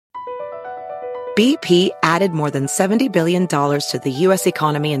BP added more than $70 billion to the U.S.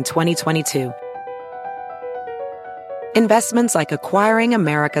 economy in 2022. Investments like acquiring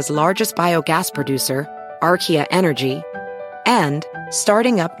America's largest biogas producer, Archaea Energy, and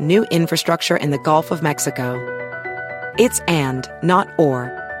starting up new infrastructure in the Gulf of Mexico. It's and, not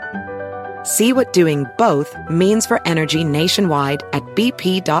or. See what doing both means for energy nationwide at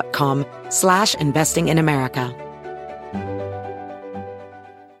bp.com/investing in America.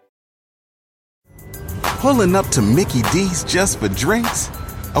 Pulling up to Mickey D's just for drinks?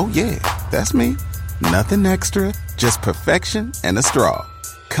 Oh yeah, that's me. Nothing extra, just perfection and a straw.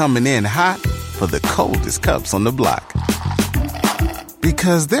 Coming in hot for the coldest cups on the block.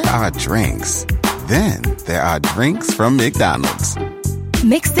 Because there are drinks. Then there are drinks from McDonald's.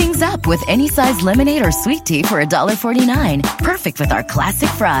 Mix things up with any size lemonade or sweet tea for $1.49. Perfect with our classic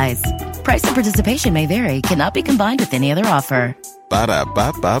fries. Price and participation may vary. Cannot be combined with any other offer.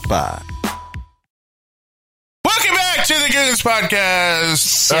 Ba-da-ba-ba-ba. Welcome back to the Goons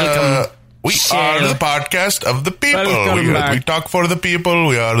Podcast. We are the podcast of the people. We talk for the people.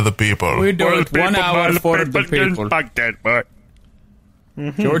 We are the people. We do it 1 hour for the people.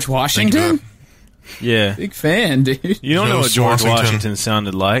 George Washington? Yeah. Big fan, dude. You don't know what George Washington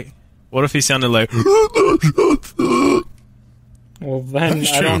sounded like. What if he sounded like... Well, then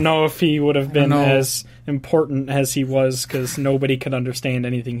I don't know if he would have been as important as he was, because nobody could understand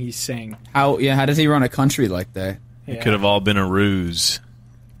anything he's saying. How does he run a country like that? It could have all been a ruse.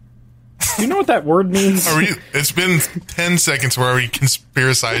 Do you know what that word means? It's been 10 seconds where are we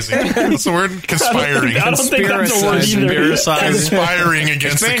conspiracizing? What's the word? Conspiring. I don't think that's a word either. Conspiring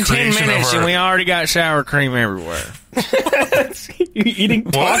against the creation of our... and we already got sour cream everywhere. You eating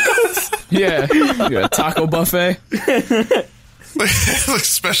tacos? Yeah. Taco buffet? Like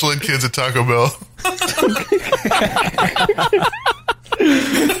special ed kids at Taco Bell.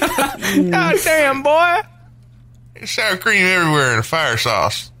 God damn, boy. Sour cream everywhere and fire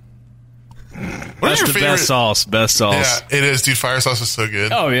sauce. That's the best sauce. Best sauce. Yeah, it is, dude. Fire sauce is so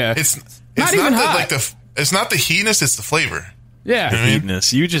good. Oh yeah. It's not even hot. It's not the heatness, it's the flavor. Yeah. The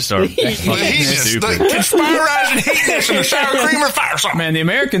heatness. You just are fucking stupid. The conspirizing heatness and the sour cream and fire sauce. Man, the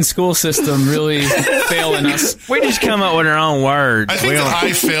American school system really failing us. We just come up with our own words. I think that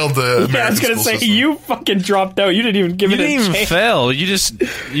I failed the American I was going to say, system. you fucking dropped out. You didn't even give it a chance. You didn't even fail. You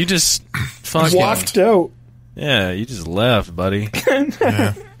just fucking... walked out. Yeah, you just left, buddy.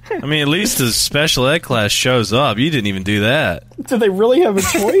 Yeah. I mean, at least the special ed class shows up. You didn't even do that. Do they really have a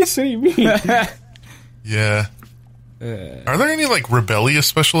choice? What do you mean? Yeah. Are there any, like, rebellious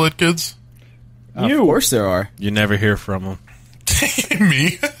special ed kids? Of course there are. You never hear from them.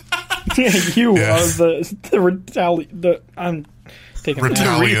 Me? Yeah, you are the I'm taking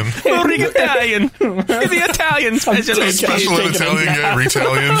Retalian. Italian. The Italian special ed. Special ed Italian guy,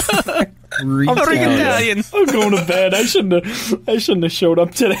 Italian. I'm going to bed. I shouldn't have showed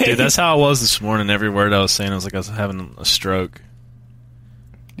up today. Dude, that's how I was this morning. Every word I was saying, I was like I was having a stroke.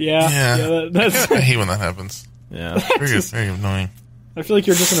 Yeah. That's. I hate when that happens. Yeah. Very annoying. I feel like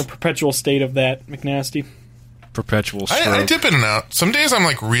you're just in a perpetual state of that, McNasty. Perpetual stroke. I dip in and out. Some days I'm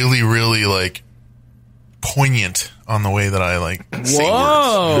like really, really like poignant on the way that I like say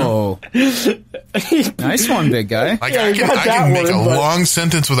Whoa. Nice one, big guy. Like I can make a long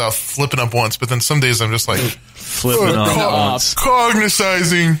sentence without flipping up once, but then some days I'm just like flipping up once.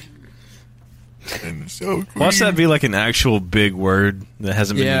 Cognizing. So watch that be like an actual big word that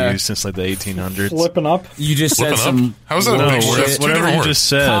hasn't been used since like the 1800s. Flipping up? You just said some... How's that a big word? That's whatever you just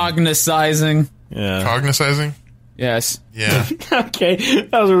said. Cognizing. Yeah. Cognizing? Yes. Yeah. Okay,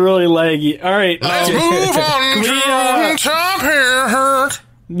 that was really laggy. All right. Let's move on to top here.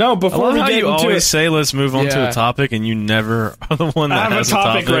 No, before we get you into always say let's move on to a topic, and you never are the one that has a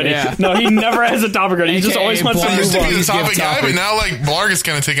topic ready. Yeah. No, he never has a topic ready. He just always wants to He used move to be on. the topic guy, but now like Blarg is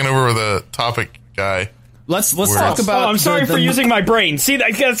kind of taking over with a topic guy. Let's talk about. I'm sorry for using my brain. See,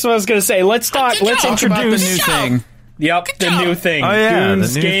 that's what I was going to say. Let's introduce about the new thing. Yep, the new thing. Oh yeah,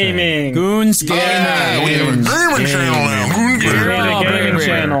 Goons the new Gaming. Thing. Goons Gaming. Yeah, we have a gaming channel now. Goons Gaming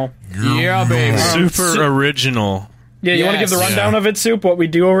channel. Yeah, baby. Super original. Yeah, you want to give the rundown of it, Soup? What we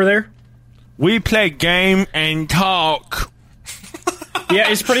do over there? We play game and talk.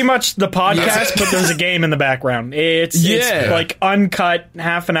 Yeah, it's pretty much the podcast, but there's a game in the background. It's like uncut,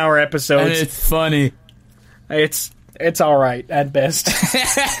 half an hour episodes. And it's funny. It's all right at best.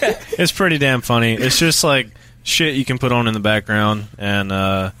 It's pretty damn funny. It's just like shit you can put on in the background and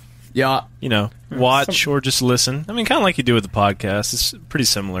watch or just listen. I mean, kind of like you do with the podcast. It's pretty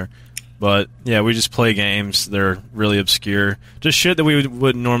similar. But yeah, we just play games. They're really obscure. Just shit that we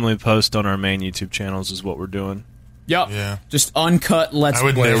wouldn't normally post on our main YouTube channels is what we're doing. Yep. Yeah. Just uncut Let's I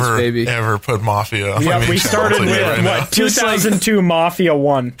would Plays, never, baby. ever put Mafia on my Yeah, main we channel, started I'll tell you with, right now. what, 2002 Mafia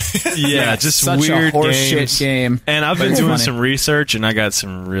 1. Yeah, just Such weird a horseshit games. game. And I've But been it's doing funny. some research, and I got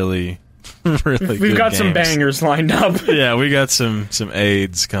some really good We've got some games. bangers lined up. Yeah, we got some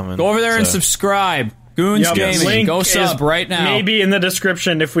aids coming. Go over there and so. subscribe. Goons Yep. Gaming. Link Go is sub right now. Maybe in the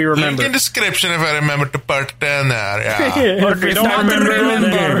description if we Link remember. in description if I remember to put it in there. Yeah. If we If don't not remember,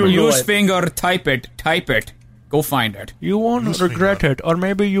 then Google use it. finger, type it. Go find it. You won't regret it, or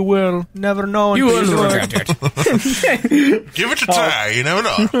maybe you will. Never know. You until will do regret it. Give it a try. You never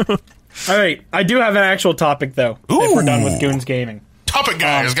know. All right, I do have an actual topic, though, if we're done with Goons Gaming. Topic,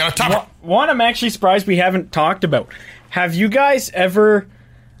 guys. Got a topic. One I'm actually surprised we haven't talked about. Have you guys ever,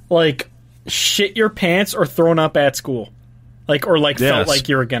 like, shit your pants or thrown up at school? Like, or, like, felt Yes. like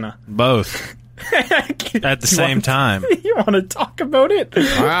you were gonna? Both at the same time. You want to talk about it?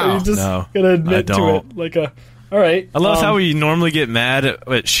 Wow. Or you just No, gonna I admit to don't. it? Like a, all right. I love how we normally get mad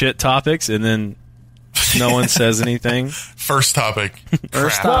at shit topics, and then no one says anything. First topic.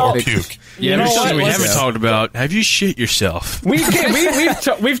 First Crap or topic. puke. Yeah, know we what? should- We Let's- haven't talked about. Have you shit yourself?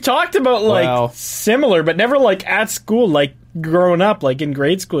 We've talked about like Wow. similar, but never like at school, like growing up, like in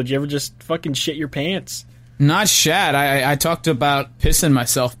grade school. Did you ever just fucking shit your pants? Not shat. I talked about pissing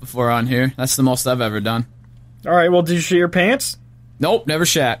myself before on here. That's the most I've ever done. All right, well, did you shit your pants? Nope, never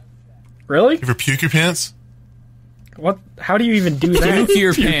shat. Really? You ever puke your pants? What? How do you even do that? Puke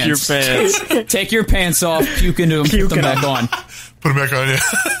your Your pants. pants. Take your pants off, puke into them, Puke put them in back on. Put it back on you.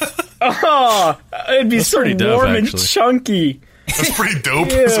 Oh, it'd be so pretty dope, warm and actually. chunky. That's pretty dope.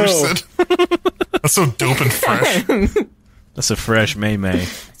 That's what you Ew. said. That's so dope and fresh. That's a fresh May.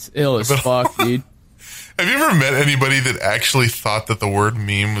 It's ill as fuck, dude. Have you ever met anybody that actually thought that the word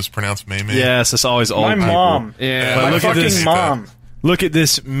meme was pronounced meme? Yes, it's always old My people. mom. Yeah. But My look at fucking this. mom. Look at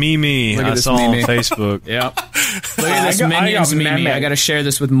this meme Look at I this saw on meme. Facebook. Yep. Look at this I got Minions meme. meme. I gotta share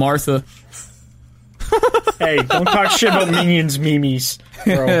this with Martha. Hey, don't talk shit about Minions memes,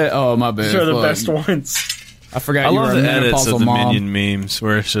 bro. Oh, my bad. These are the Fuck. best ones. I forgot I you love were a the edits menopausal of the mom. Minion memes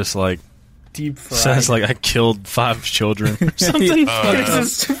where it's just like Deep fried. says like I killed 5 children or something.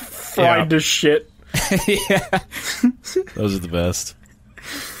 It's just fried to shit. Those are the best.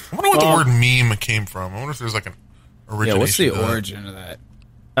 I wonder what the word meme came from. I wonder if there's like an Yeah, origination. what's the to that. origin of that?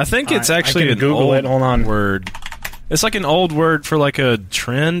 I think it's I actually can an Google old it. Hold on. word. It's like an old word for like a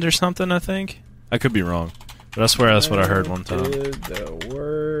trend or something, I think. I could be wrong. But I swear that's what I heard one time. The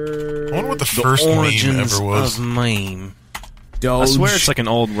word. I wonder what the first meme Origins ever was. of meme. Doge. I swear it's like an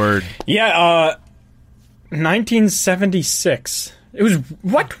old word. Yeah, 1976. It was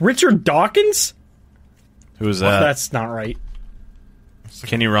what? Richard Dawkins? Who was that? That's not right.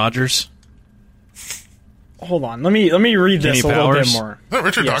 Kenny Rogers? Hold on. Let me read this Kenny a little bit Powers? more. Isn't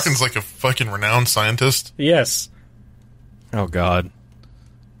Richard Yes. Dawkins like a fucking renowned scientist? Yes. Oh, God.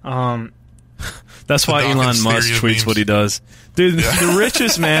 Um. That's why Dawkins Elon Musk theory of tweets memes. what he does. Dude, the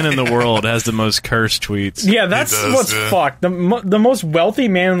richest man in the world has the most cursed tweets. Yeah, that's does, what's yeah. fucked. The most wealthy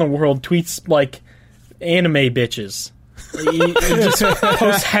man in the world tweets like anime bitches. He just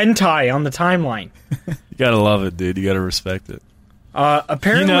posts hentai on the timeline. You gotta love it, dude. You gotta respect it.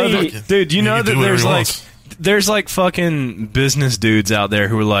 Apparently, You know that, dude, you He know can that do whatever there's he like wants. there's like fucking business dudes out there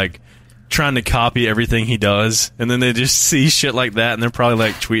who are like trying to copy everything he does, and then they just see shit like that, and they're probably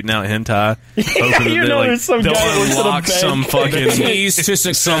like tweeting out hentai. hoping that you they, know like, there's some they'll guy that works at a unlock bank. some fucking Keys to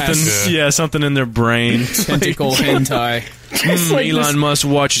something, success. something in their brain. Tentacle hentai. it's like Elon Musk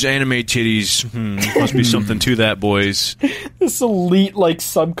watches anime titties. Must be something to that, boys. this elite like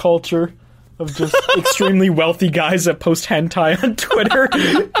subculture of just extremely wealthy guys that post hentai on Twitter.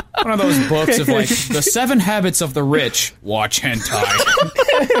 One of those books of like the 7 habits of the rich. Watch hentai.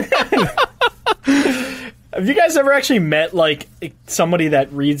 Have you guys ever actually met like somebody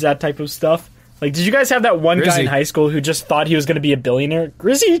that reads that type of stuff? Like, did you guys have that one guy Grizzy. in high school who just thought he was going to be a billionaire?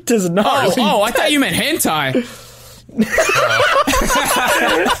 Grizzy does not. Oh, I thought you meant hentai.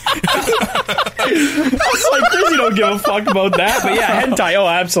 It's like Grizzy don't give a fuck about that. But yeah, hentai. Oh,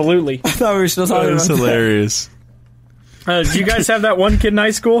 absolutely. I thought we were still talking That's about hilarious. Do you guys have that one kid in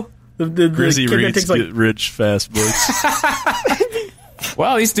high school? The Grizzy kid that reads takes like Get Rich Fast books.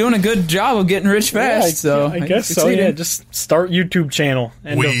 Well, he's doing a good job of getting rich fast. so I guess can so. see Yeah, it. just start YouTube channel.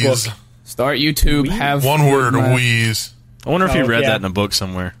 End of Wheeze. book. Start YouTube. Have One word, my- wheeze. I wonder if he Oh, read yeah. that in a book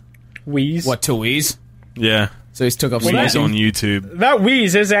somewhere. Wheeze. What to wheeze? Yeah, So he's took up he's smoking. on YouTube. That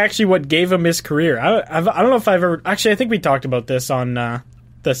Wheeze is actually what gave him his career. I don't know if I've ever... Actually, I think we talked about this on the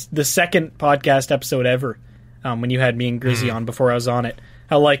second podcast episode ever, when you had me and Grizzy on before I was on it.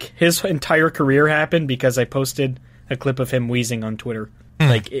 How, like, his entire career happened because I posted a clip of him wheezing on Twitter.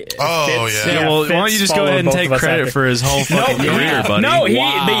 Like, Fitz, well, why don't you just go ahead and take credit for his whole fucking career, buddy? No,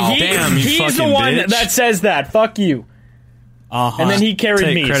 he's the one that says that. Fuck you. And then he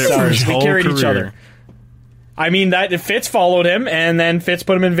carried me. So we carried each other. I mean, that Fitz followed him, and then Fitz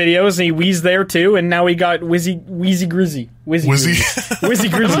put him in videos, and he wheezed there too, and now he got Wheezy Grizzy. Wheezy Grizzy.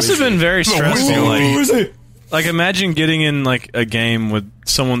 It must have been very stressful. Like, imagine getting in like a game with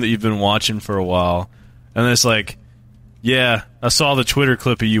someone that you've been watching for a while, and it's like, yeah, I saw the Twitter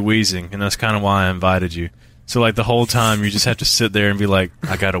clip of you wheezing, and that's kind of why I invited you. So, like, the whole time, you just have to sit there and be like,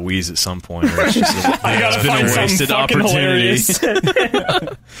 I gotta wheeze at some point. Or it's just it's been a wasted opportunity.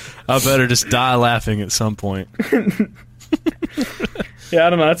 I better just die laughing at some point. Yeah, I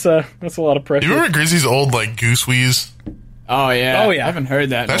don't know. That's a lot of pressure. You remember Grizzy's old, like, goose wheeze? Oh, yeah. I haven't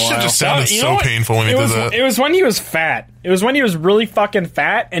heard that in a while. That shit just sounded so painful when he did that. It was when he was fat. It was when he was really fucking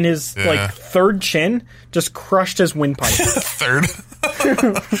fat, and his, like, third chin just crushed his windpipe. Third?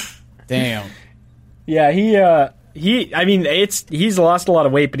 Damn. Yeah, he's lost a lot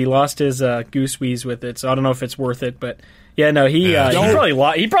of weight, but he lost his goose wheeze with it, so I don't know if it's worth it, but yeah, no, he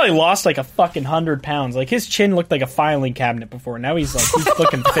probably lost like a fucking 100 pounds. Like, his chin looked like a filing cabinet before. Now he's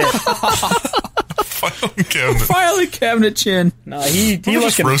looking fit. Filing cabinet. Filing cabinet chin. No, he looking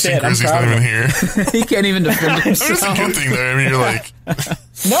just roasting fit. Grizzy's not even here. He can't even defend himself. That's a good thing there. I mean, you're like,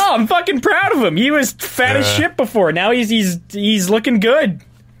 no, I'm fucking proud of him. He was fat as shit before. Now he's looking good.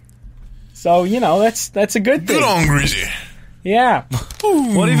 So, you know, that's a good thing. Good on Grizzy. Yeah.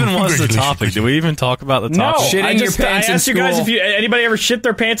 What even was the topic? Did we even talk about the topic? No, Shitting your pants I asked you guys if anybody ever shit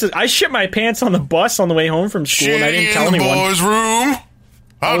their pants. I shit my pants on the bus on the way home from school, and I didn't tell anyone. In the boys' room.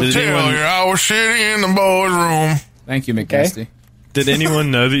 I'll tell you, I was shitting in the boys' room. Thank you, McCasty. Did anyone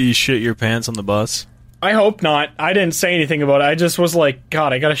know that you shit your pants on the bus? I hope not. I didn't say anything about it. I just was like,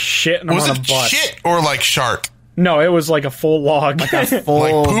 God, I got to shit, and I'm on a bus. Was it shit or like shark? No, it was like a full log. Like a full...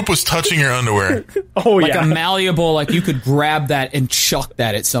 Like poop was touching your underwear. Oh, like yeah. Like a malleable, like you could grab that and chuck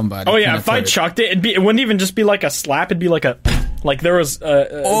that at somebody. Oh, yeah, if I chucked it, it wouldn't even just be like a slap. It'd be like a... Like there was a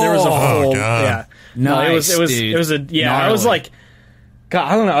full... Yeah. Nice, it was a... Yeah, gnarly. I was like...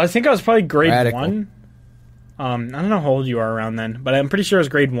 God, I don't know. I think I was probably grade 1. I don't know how old you are around then, but I'm pretty sure it was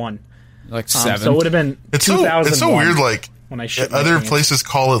grade 1. Like 7. So it would have been 2001. It's so weird, like... When I shit other places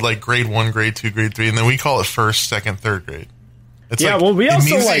call it like grade 1, grade 2, grade 3, and then we call it first, second, third grade. It's yeah, like, well, we also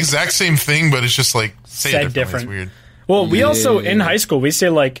it means like the exact same thing, but it's just like said different. It's weird. Well, we also in high school we say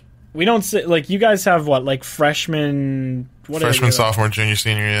like we don't say like you guys have what like freshman, sophomore, junior,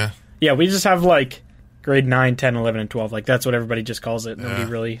 senior. Yeah. Yeah, we just have like grade 9, 10, 11, and 12. Like that's what everybody just calls it. Nobody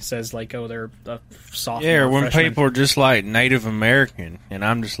really says like they're a sophomore. Yeah, when freshman. people are just like Native American, and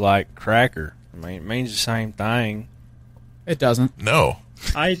I'm just like cracker. I mean, it means the same thing. It doesn't. No.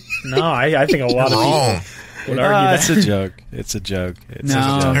 I think a lot of people would argue that. It's a joke. It's a joke. It's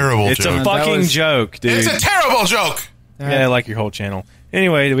a terrible joke. It's a fucking joke, dude. It's a terrible joke. Yeah, I like your whole channel.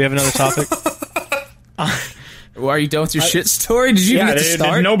 Anyway, do we have another topic? Are you done with your shit story? Did you even get to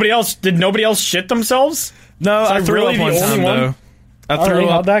start? Did nobody else shit themselves? No, I threw up one time, though. I threw up.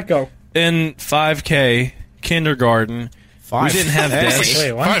 How'd that go? In 5K, kindergarten. We didn't have desks.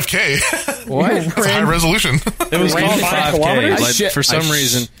 Wait, what? 5K? What? It's a high resolution. It was called 5K. Like, for some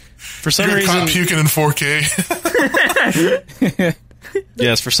reason, you're caught puking in 4K.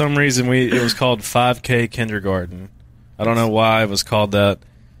 Yes, for some reason, it was called 5K kindergarten. I don't know why it was called that.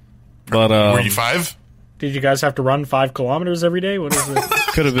 But were you 5? Did you guys have to run 5 kilometers every day? What is it?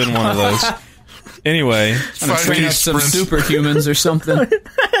 Could have been one of those. Anyway, train up some superhumans or something.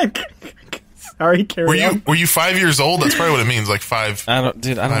 Sorry, carry on. Were you 5 years old? That's probably what it means, like 5. I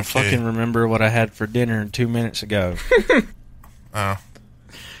don't fucking remember what I had for dinner 2 minutes ago. Oh.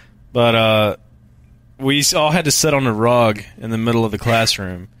 But we all had to sit on a rug in the middle of the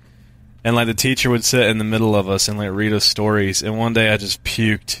classroom, and like the teacher would sit in the middle of us and like read us stories. And one day I just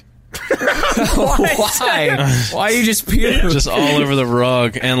puked. Why? Why you just puked? Just all over the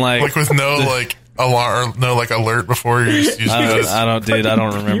rug and like with no like alarm, no like alert before you. I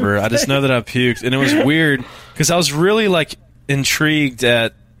don't remember. I just know that I puked, and it was weird because I was really like intrigued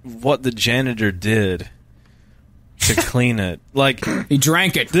at what the janitor did to clean it. Like he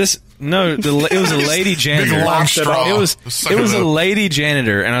drank it. It was a lady janitor. Big long straw. It was a lady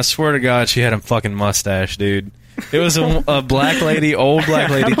janitor, and I swear to God, she had a fucking mustache, dude. It was a black lady, old black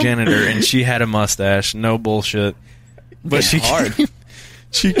lady janitor, and she had a mustache. No bullshit. But she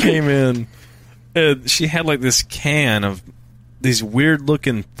came in, and she had like this can of these weird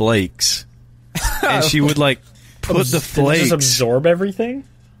looking flakes, and she would like put the flakes. Did it just absorb everything?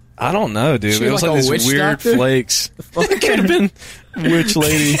 I don't know, dude. It was like these weird doctor? flakes. It could have been witch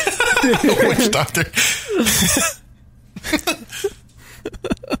lady. Witch doctor.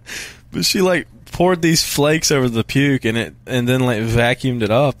 But she like poured these flakes over the puke and then like vacuumed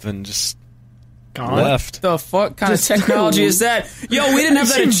it up and just left. The fuck kind of technology is that? Yo, we didn't have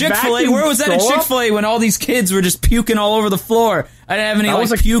that at Chick-fil-A. Where was that at Chick-fil-A when all these kids were just puking all over the floor? I didn't have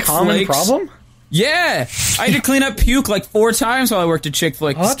any puke flakes. Problem? Yeah, I had to clean up puke like 4 times while I worked at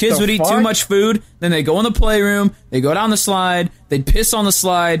Chick-fil-A. Because kids would eat too much food, then they go in the playroom, they go down the slide, they'd piss on the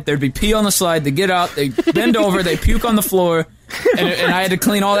slide, there'd be pee on the slide, they get out, they bend over, they puke on the floor, and I had to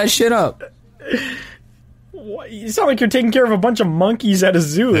clean all that shit up. You sound like you're taking care of a bunch of monkeys at a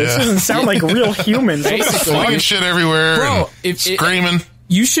zoo. This doesn't sound like real humans. Flying shit everywhere, bro. Screaming.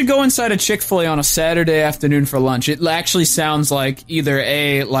 You should go inside a Chick-fil-A on a Saturday afternoon for lunch. It actually sounds like either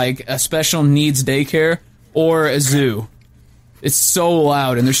a special needs daycare or a zoo. It's so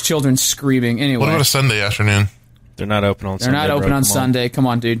loud, and there's children screaming. Anyway, what about a Sunday afternoon? They're not open on Sunday. They're not open on Sunday. Come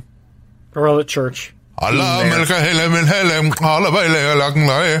on, dude. We're all at church. All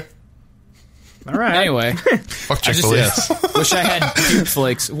right. Anyway, fuck Chick-fil-A. Wish I had puke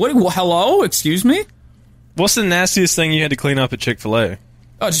flakes. What? Hello? Excuse me? What's the nastiest thing you had to clean up at Chick-fil-A?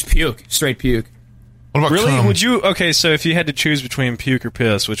 Oh, just puke. Straight puke. What about really? cum? Would you? Okay, so if you had to choose between puke or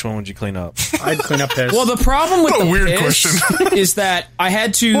piss, which one would you clean up? I'd clean up piss. Well, the problem with what a the weird piss question. is that I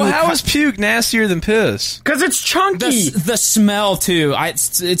had to... Well, how is puke nastier than piss? Because it's chunky. The smell, too. It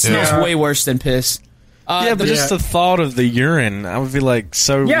smells way worse than piss. But just the thought of the urine, I would be like much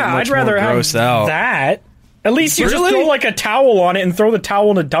I'd rather more grossed have out. That. At least you just throw like a towel on it and throw the towel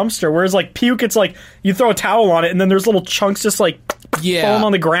in a dumpster. Whereas like puke, it's like you throw a towel on it and then there's little chunks just like falling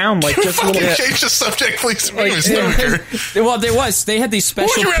on the ground, like just little. Change the subject, please. Well, they had these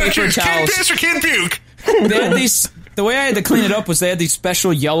special paper towels. Can piss or can puke? They had these. The way I had to clean it up was they had these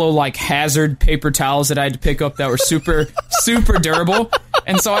special yellow like hazard paper towels that I had to pick up that were super durable,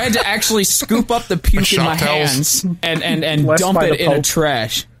 and so I had to actually scoop up the puke in my hands and dump it in a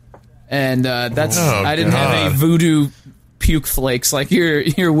trash. And I didn't have any voodoo puke flakes like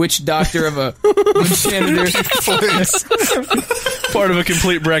your witch doctor of a janitor. Part of a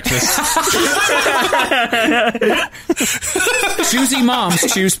complete breakfast. Choosy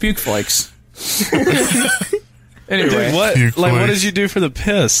moms choose puke flakes. Anyway, dude, what did you do for the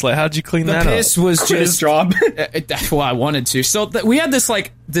piss? Like, how'd you clean that up? The piss was just his job. Well, I wanted to. So we had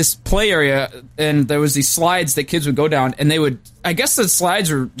this play area, and there was these slides that kids would go down, and I guess the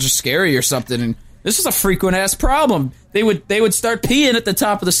slides were just scary or something. And this was a frequent ass problem. They would start peeing at the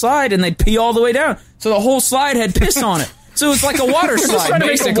top of the slide, and they'd pee all the way down. So the whole slide had piss on it. So it was like a water slide,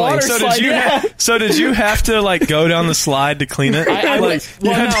 basically. So did you have to like go down the slide to clean it? No.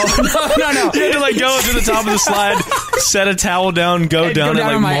 You had to like go to the top of the slide, set a towel down, go down it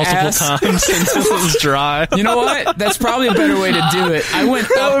like multiple times until it was dry. You know what? That's probably a better way to do it. That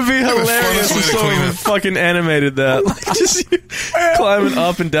would be hilarious if someone fucking animated that. Like just climbing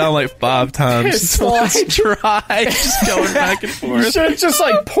up and down like 5 times until it's dry, just going back and forth. You should have just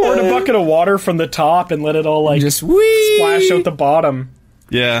like poured a bucket of water from the top and let it all like just splash out the bottom.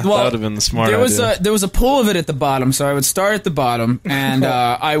 Yeah, that would have been the smart idea. There was a pool of it at the bottom, so I would start at the bottom, and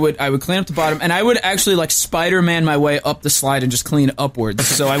I would clean up the bottom, and I would actually like Spider-Man my way up the slide and just clean upwards,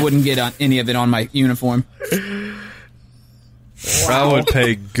 so I wouldn't get any of it on my uniform. Wow. I would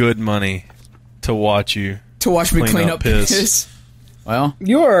pay good money to watch me clean up piss. Well,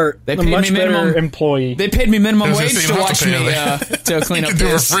 you are a much better employee. They paid me minimum wage to watch me to clean up piss. Do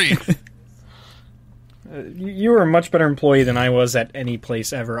it for free. You were a much better employee than I was at any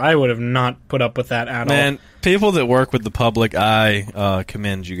place ever. I would have not put up with that at all. Man, people that work with the public, I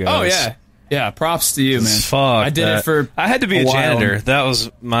commend you guys. Oh, yeah. Yeah, props to you, man. Fuck I did it for I had to be a janitor. That was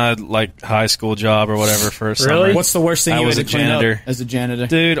my like high school job or whatever for a summer. Really? What's the worst thing you had to clean up as a janitor?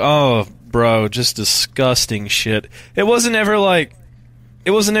 Dude, bro, just disgusting shit. It wasn't ever like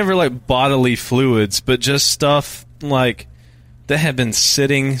bodily fluids, but just stuff like that had been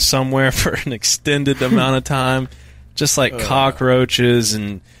sitting somewhere for an extended amount of time, just like cockroaches.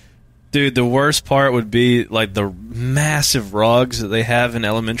 And dude, the worst part would be like the massive rugs that they have in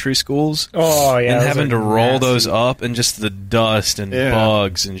elementary schools. Oh yeah, and having to roll those up, and just the dust and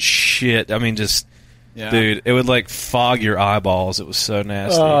bugs and shit. I mean, just dude, it would like fog your eyeballs. It was so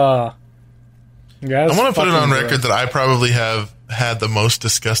nasty. I want to put it on record that I probably have had the most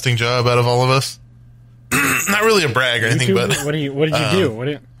disgusting job out of all of us. Not really a brag or anything, but what did you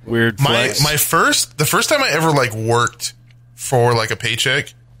do? Weird flex. The first time I ever like worked for like a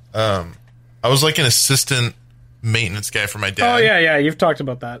paycheck, I was like an assistant maintenance guy for my dad. Oh yeah, you've talked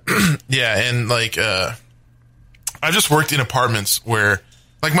about that. Yeah, and like I just worked in apartments where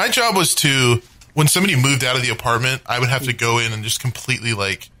like my job was to, when somebody moved out of the apartment, I would have to go in and just completely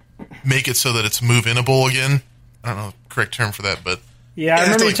like make it so that it's move-inable again. I don't know the correct term for that, but Yeah, I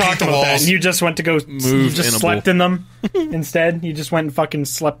remember you talked about that. You just went to go move. You just slept in them instead. You just went and fucking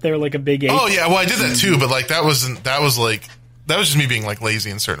slept there like a big ape. Oh yeah, well I did that too, but like that was just me being like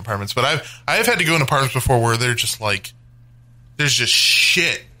lazy in certain apartments. But I've had to go in apartments before where they're just like there's just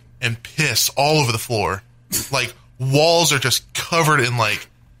shit and piss all over the floor. Like walls are just covered in like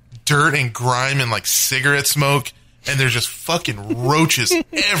dirt and grime and like cigarette smoke. And there's just fucking roaches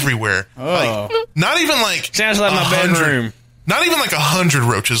everywhere. Oh. Like, not even like sounds like my bedroom. Not even like 100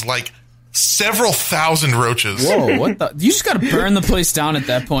 roaches, like several thousand roaches. Whoa, what the? You just got to burn the place down at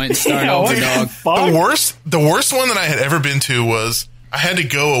that point and start over, dog. The worst one that I had ever been to was I had to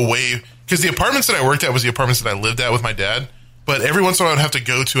go away because the apartments that I worked at was the apartments that I lived at with my dad. But every once in a while, I would have to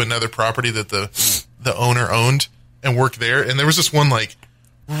go to another property that the owner owned and work there. And there was this one like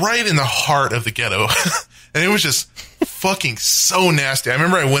right in the heart of the ghetto. And it was just fucking so nasty. I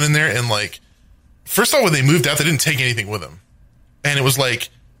remember I went in there and like, first off, when they moved out, they didn't take anything with them. And it was like,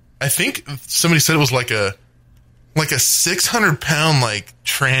 I think somebody said it was like a 600-pound like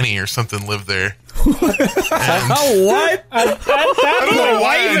tranny or something lived there. What? I don't know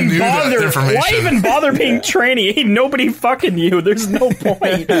why even bother. Why even bother being tranny? Ain't nobody fucking you. There's no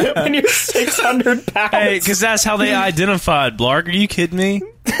point when you're 600 pounds. Hey, because that's how they identified. Blarg, are you kidding me?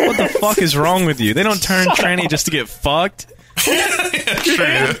 What the fuck is wrong with you? They don't turn tranny just to get fucked.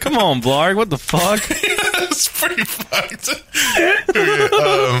 Sure. Come on, Blarg. What the fuck? It's pretty fucked. But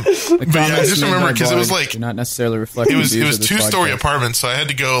yeah, I just remember because it was like not necessarily reflecting. It was 2-story apartments, so I had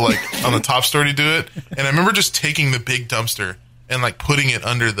to go like on the top story to do it. And I remember just taking the big dumpster and like putting it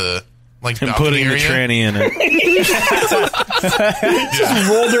under the like and putting area. The tranny in it. Just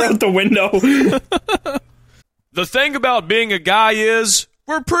rolled her out the window. The thing about being a guy is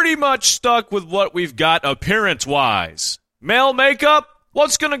we're pretty much stuck with what we've got appearance-wise. Male makeup?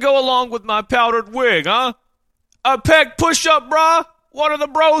 What's gonna go along with my powdered wig, huh? A pec push-up bra? What are the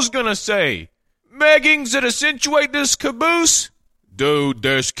bros gonna say? Meggings that accentuate this caboose? Dude,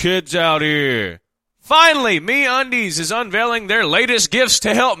 there's kids out here. Finally, MeUndies is unveiling their latest gifts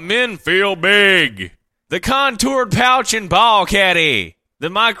to help men feel big. The contoured pouch and ball caddy. The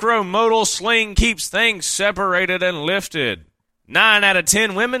micromodal sling keeps things separated and lifted. 9 out of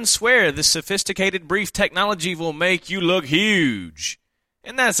 10 women swear this sophisticated brief technology will make you look huge.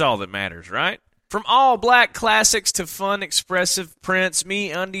 And that's all that matters, right? From all black classics to fun, expressive prints,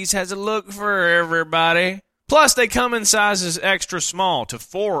 MeUndies has a look for everybody. Plus, they come in sizes extra small to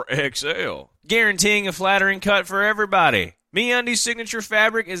 4XL, guaranteeing a flattering cut for everybody. MeUndies' signature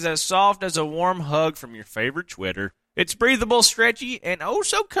fabric is as soft as a warm hug from your favorite Twitter. It's breathable, stretchy, and oh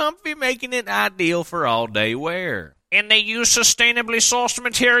so comfy, making it ideal for all-day wear. And they use sustainably sourced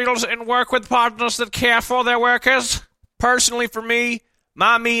materials and work with partners that care for their workers. Personally, for me,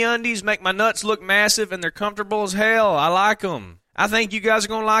 my MeUndies make my nuts look massive and they're comfortable as hell. I like them. I think you guys are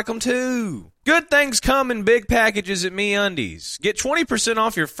going to like them too. Good things come in big packages at MeUndies. Get 20%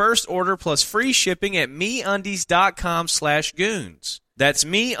 off your first order plus free shipping at MeUndies.com/goons. That's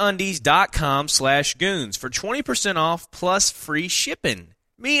MeUndies.com/goons for 20% off plus free shipping.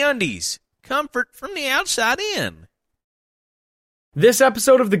 MeUndies. Comfort from the outside in. This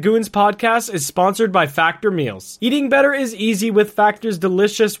episode of the Goons Podcast is sponsored by Factor Meals. Eating better is easy with Factor's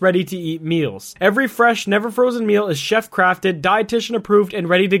delicious, ready-to-eat meals. Every fresh, never-frozen meal is chef-crafted, dietitian-approved, and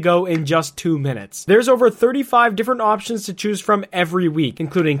ready to go in just 2 minutes. There's over 35 different options to choose from every week,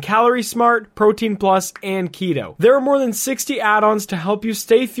 including Calorie Smart, Protein Plus, and Keto. There are more than 60 add-ons to help you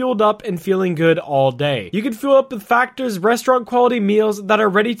stay fueled up and feeling good all day. You can fuel up with Factor's restaurant-quality meals that are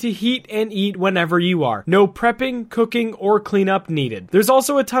ready to heat and eat whenever you are. No prepping, cooking, or cleanup needed. There's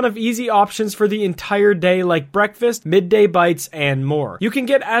also a ton of easy options for the entire day like breakfast, midday bites, and more. You can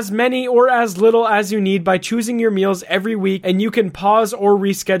get as many or as little as you need by choosing your meals every week, and you can pause or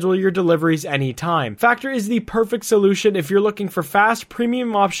reschedule your deliveries anytime. Factor is the perfect solution if you're looking for fast,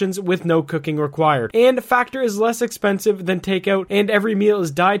 premium options with no cooking required. And Factor is less expensive than takeout, and every meal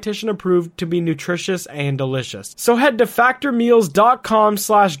is dietitian approved to be nutritious and delicious. So head to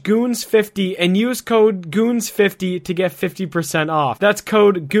factormeals.com/goons50 and use code goons50 to get 50% off. That's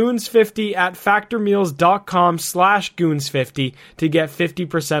code goons50 at factormeals.com/goons50 to get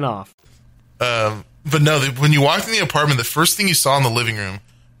 50% off. But no, when you walked in the apartment, the first thing you saw in the living room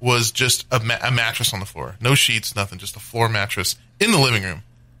was just a mattress on the floor. No sheets, nothing, just a floor mattress in the living room.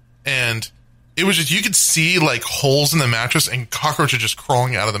 And it was just, you could see like holes in the mattress and cockroaches just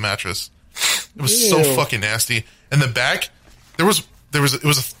crawling out of the mattress. It was so fucking nasty. And the back, it was I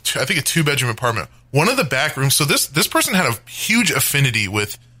think a 2-bedroom apartment. One of the back rooms, so this person had a huge affinity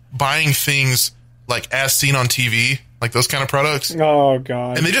with buying things like as seen on TV, like those kind of products. Oh,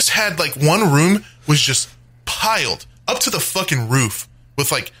 God. And they just had like one room was just piled up to the fucking roof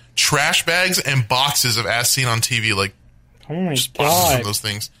with like trash bags and boxes of As Seen on TV, like oh my god, of those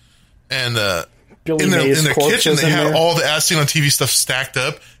things. And Billy in their Mays kitchen, they had there. all the As Seen on TV stuff stacked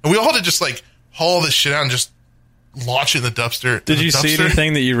up, and we all had to just like haul this shit out and just launch it in the dumpster. Did you see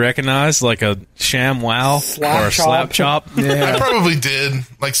anything that you recognized, like a sham wow or a slap chop? Yeah. I probably did,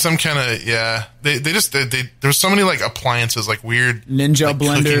 like some kind of They there's so many like appliances, like weird Ninja like,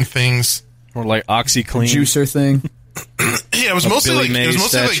 blender cooking things, or like OxyClean juicer thing. Yeah, it was mostly Billy like Mays it was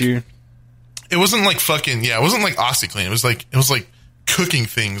mostly statue. like it wasn't like fucking it wasn't like OxyClean. It was like cooking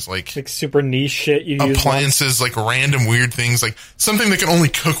things, like super niche shit you use. Appliances, like random weird things, like something that can only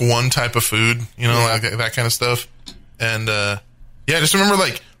cook one type of food, like that kind of stuff. And I just remember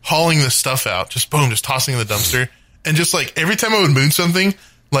like hauling this stuff out, just tossing in the dumpster, and just like every time I would move something,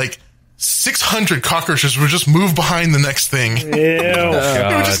 like 600 cockroaches would just move behind the next thing. Ew.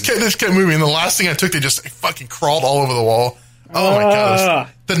 They would just kept moving. And the last thing I took, they just fucking crawled all over the wall. Oh my god!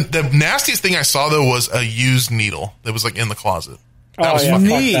 The nastiest thing I saw though was a used needle that was like in the closet. That was fucking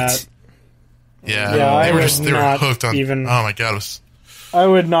neat. Yeah, they were hooked on. Oh my god! I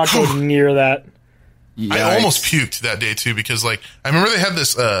would not go near that. Yikes. I almost puked that day too, because like I remember they had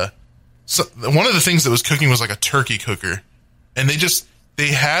this. One of the things that was cooking was like a turkey cooker, and they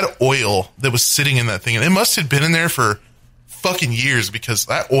had oil that was sitting in that thing, and it must have been in there for fucking years, because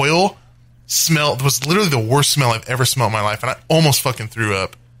that oil was literally the worst smell I've ever smelled in my life, and I almost fucking threw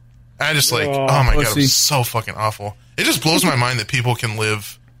up. I just like, oh my god, it was so fucking awful. It just blows my mind that people can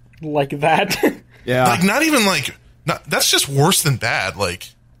live like that. Yeah, like not even like that's just worse than bad. Like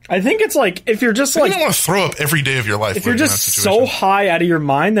I think it's like if you're just like you don't want to throw up every day of your life. If you're just so high out of your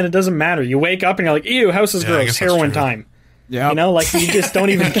mind, then it doesn't matter. You wake up and you're like, ew, house is gross, heroin time. Yeah, like you just don't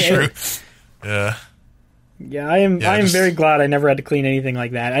even care. Yeah. Yeah, I am very glad I never had to clean anything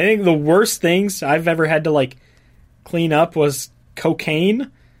like that. I think the worst things I've ever had to like clean up was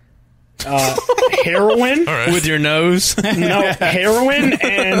cocaine, heroin with your nose. No, heroin,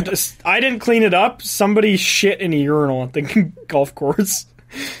 and I didn't clean it up. Somebody shit in a urinal at the golf course.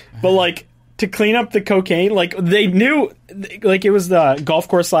 But like to clean up the cocaine, like they knew, like it was the golf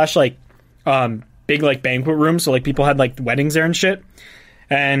course / like big like banquet room, so like people had like weddings there and shit.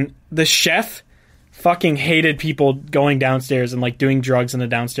 And the chef fucking hated people going downstairs and like doing drugs in the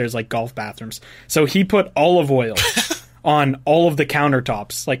downstairs like golf bathrooms. So he put olive oil on all of the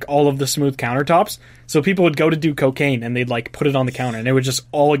countertops, like all of the smooth countertops. So people would go to do cocaine and they'd like put it on the counter and it would just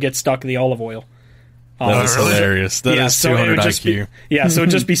all get stuck in the olive oil. That's hilarious. That is 200 IQ. So it'd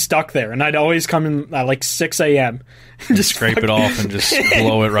just be stuck there. And I'd always come in at like 6 a.m. Just scrape it off and just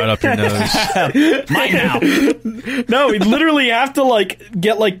blow it right up your nose. Mine now. No, we'd literally have to like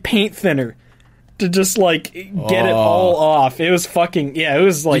get like paint thinner to just like get it all off. It was fucking it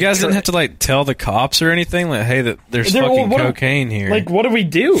was like you guys didn't have to like tell the cops or anything, like, hey, that there's fucking cocaine here. Like, what do we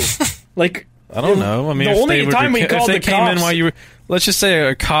do? Like, I don't know. I mean, the only time we called the cops, came in while you were, let's just say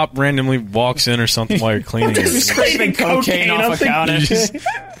a cop randomly walks in or something while you're cleaning it. Scraping cocaine off a counter.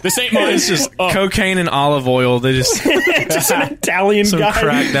 This ain't mine. It's just cocaine and olive oil. They just an Italian some guy,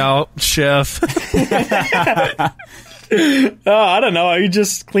 cracked out chef. I don't know. You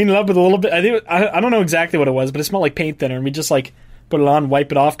just clean it up with a little bit. I think I don't know exactly what it was, but it smelled like paint thinner. And we just like put it on,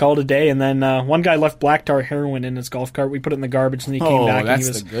 wipe it off, call it a day. And then one guy left black tar heroin in his golf cart. We put it in the garbage, and he came back. That's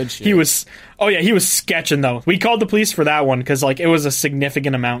and the good shit. He was sketching though. We called the police for that one because like it was a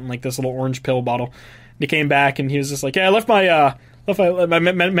significant amount in like this little orange pill bottle. And he came back and he was just like, yeah, I left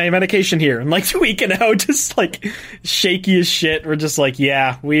my medication here, and like tweaking out, just like shaky as shit. We're just like,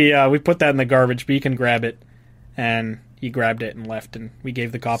 yeah, we put that in the garbage, but you can grab it. And he grabbed it and left, and we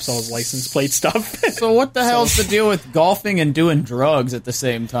gave the cops all his license plate stuff. So what the hell's the deal with golfing and doing drugs at the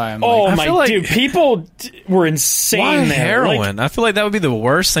same time? Dude, people were insane. Why there. heroin? I feel like that would be the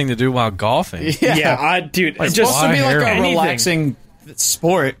worst thing to do while golfing. Yeah, dude, it's supposed to be like a relaxing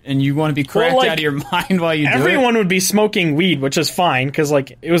sport, and you want to be cracked out of your mind while you do it. Everyone would be smoking weed, which is fine because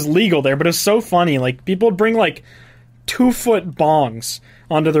like it was legal there, but it was so funny. Like people would bring like 2-foot bongs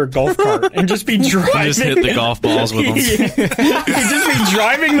onto their golf cart and just be driving. Just hit the golf balls with them. Just be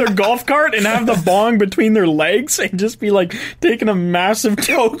driving their golf cart and have the bong between their legs and just be like taking a massive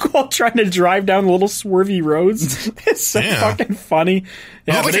toke while trying to drive down little swervy roads. It's so fucking funny.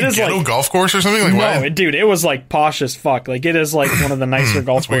 Yeah, but it is like golf course or something. Like dude, it was like posh as fuck. Like it is like one of the nicer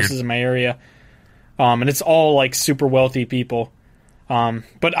golf courses in my area, and it's all like super wealthy people.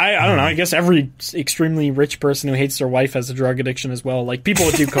 But I don't know. I guess every extremely rich person who hates their wife has a drug addiction as well. Like people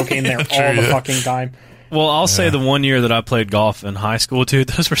would do cocaine there all the fucking time. Well, I'll say the one year that I played golf in high school, dude,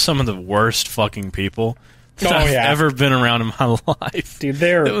 those were some of the worst fucking people that I've ever been around in my life. Dude,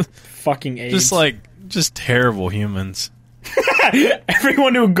 they're fucking AIDS. Just like just terrible humans.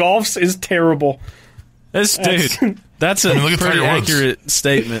 Everyone who golfs is terrible. That's a pretty accurate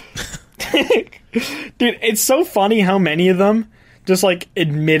statement. Dude, it's so funny how many of them just like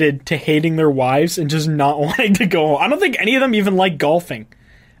admitted to hating their wives and just not wanting to go home. I don't think any of them even like golfing.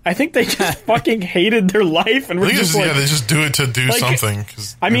 I think they just fucking hated their life and were just like, they just do it to do something.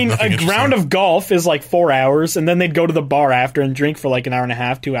 I mean, a round of golf is like 4 hours, and then they'd go to the bar after and drink for like an hour and a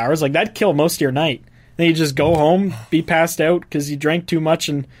half, 2 hours. Like that'd kill most of your night. Then you just go home, be passed out because you drank too much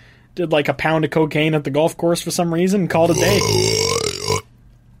and did like a pound of cocaine at the golf course for some reason and called it a day.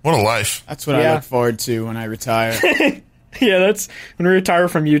 What a life. That's what I look forward to when I retire. Yeah, that's when we retire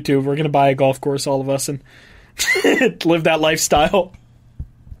from YouTube. We're going to buy a golf course, all of us, and live that lifestyle.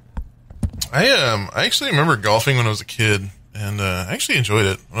 I actually remember golfing when I was a kid, and I actually enjoyed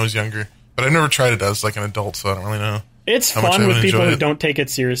it when I was younger. But I've never tried it as like an adult, so I don't really know. It's fun with people who don't take it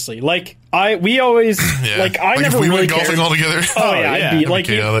seriously. Like we always like I never if we really went golfing all together. Oh yeah, I'd be like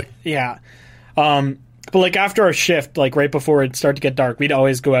yeah. But like after our shift, like right before it'd start to get dark, we'd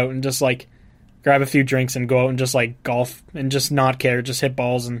always go out and just like grab a few drinks and go out and just like golf and just not care, just hit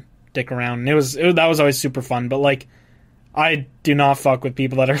balls and dick around. And that was always super fun. But like I do not fuck with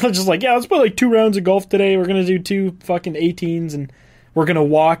people that are just like, yeah, let's play like 2 rounds of golf today. We're gonna do 2 fucking 18s and we're gonna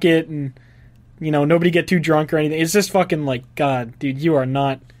walk it and nobody get too drunk or anything. It's just fucking like, God, dude, you are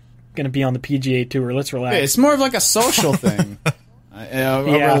not gonna be on the PGA Tour. Let's relax. It's more of like a social thing, a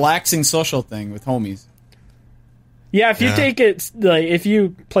relaxing social thing with homies. Yeah, if you take it, like, if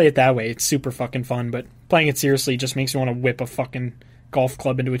you play it that way, it's super fucking fun. But playing it seriously just makes you want to whip a fucking golf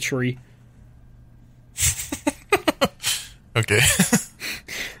club into a tree. Okay.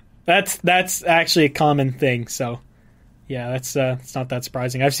 That's actually a common thing. So, yeah, it's not that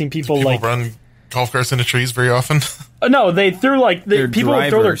surprising. I've seen people like run golf carts into trees very often. No, they threw like people would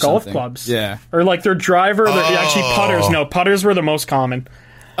throw their golf clubs, or like their driver. Actually, putters. No, putters were the most common.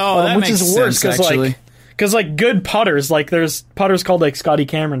 Oh, that which makes is worse sense, actually. Because, like, good putters, like, there's putters called, like, Scotty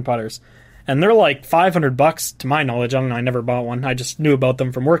Cameron putters. And they're, like, $500 to my knowledge. I don't know, I never bought one. I just knew about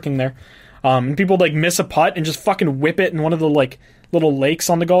them from working there. And people would, like, miss a putt and just fucking whip it in one of the, like, little lakes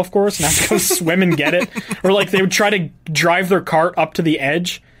on the golf course and have to go swim and get it. Or, like, they would try to drive their cart up to the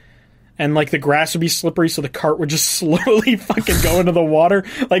edge and, like, the grass would be slippery so the cart would just slowly fucking go into the water.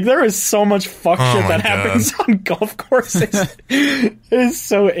 Like, there is so much fuck shit that happens on golf courses. It is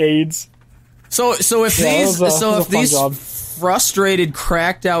so AIDS. So if these frustrated,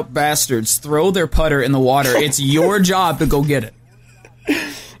 cracked out bastards throw their putter in the water, it's your job to go get it.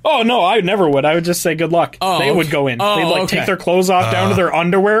 Oh no, I never would. I would just say good luck. They would go in. They'd take their clothes off down to their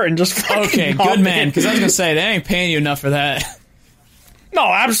underwear and just fucking good man. Because I was gonna say they ain't paying you enough for that. No,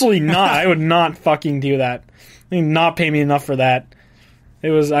 absolutely not. I would not fucking do that. They not pay me enough for that.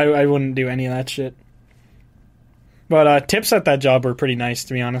 I wouldn't do any of that shit. But tips at that job were pretty nice,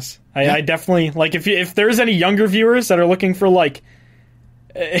 to be honest. I definitely like if there's any younger viewers that are looking for like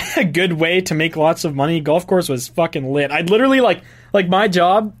a good way to make lots of money, golf course was fucking lit. I'd literally like my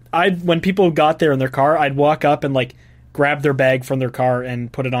job. When people got there in their car, I'd walk up and like grab their bag from their car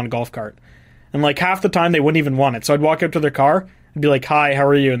and put it on a golf cart. And like half the time they wouldn't even want it, so I'd walk up to their car and be like, "Hi, how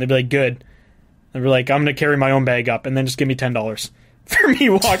are you?" And they'd be like, "Good." I'd be like, "I'm gonna carry my own bag up," and then just give me $10. For me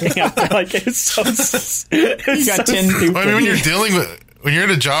walking up there, like it's so stupid. I mean, when you're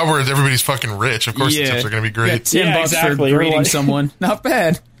in a job where everybody's fucking rich, of course the tips are going to be great. $10 for greeting someone, not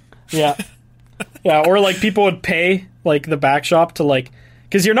bad. Yeah, or like people would pay like the back shop to like,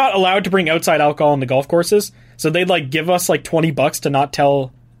 because you're not allowed to bring outside alcohol on the golf courses, so they'd like give us like $20 to not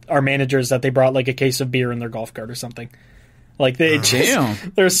tell our managers that they brought like a case of beer in their golf cart or something. Like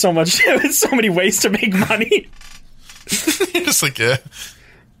there's so many ways to make money. Just like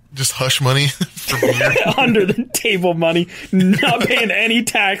just hush money for beer. Under the table money, not paying any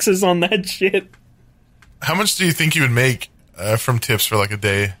taxes on that shit. How much do you think you would make from tips for like a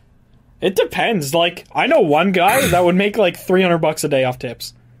day? It depends. Like I know one guy that would make like $300 a day off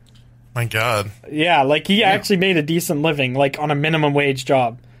tips. My God. Yeah, like he actually made a decent living, like on a minimum wage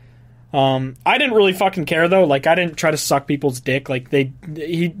job. I didn't really fucking care though. Like I didn't try to suck people's dick. Like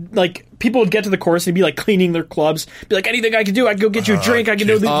people would get to the course and be like cleaning their clubs, be like, anything I can do, I can go get you a drink, I can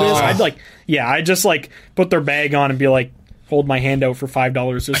do this. I'd just like put their bag on and be like, hold my hand out for $5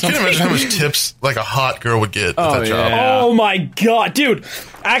 or something. I can't imagine how much tips like a hot girl would get at that job. Oh my God, dude.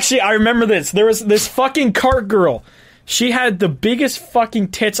 Actually, I remember this. There was this fucking cart girl. She had the biggest fucking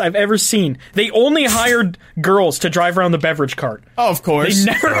tits I've ever seen. They only hired girls to drive around the beverage cart. Oh, of course. They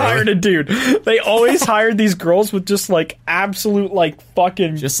never hired a dude. They always hired these girls with just like absolute like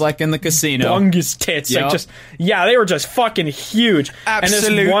fucking just like in the casino, humongous tits. Yep. Like just they were just fucking huge.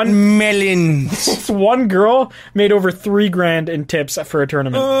 Absolute and this millions. This one girl made over $3,000 in tips for a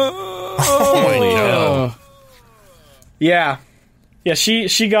tournament. Oh my god. Yeah. Yeah,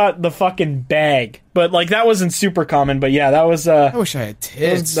 she got the fucking bag, but like that wasn't super common. But yeah, that was. I wish I had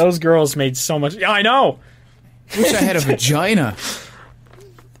tits. Those girls made so much. Yeah, I know. I wish I had a vagina.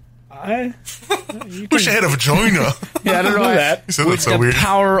 Wish I had a vagina. Yeah, I don't know that. You said With so the weird.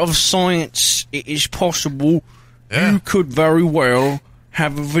 power of science, it is possible you could very well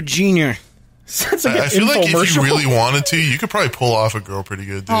have a vagina. Sounds like I feel like if you really wanted to, you could probably pull off a girl pretty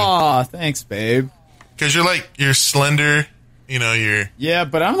good, dude. Aw, thanks, babe. Because you're slender. You know, yeah,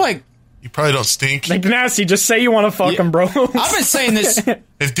 but I'm like... You probably don't stink. Like, Nasty, just say you want to fuck him, bro. I've been saying this...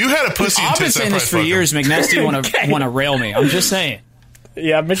 If dude had a pussy and tits, I've been saying this for years. McNasty want to rail me. I'm just saying.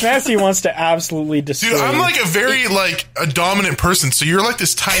 Yeah, McNasty wants to absolutely destroy Dude, I'm you. like a dominant person, so you're like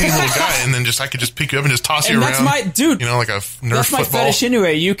this tiny little guy, and then I could just pick you up and just toss you around. That's my... Dude. You know, like a Nerf That's my football. fetish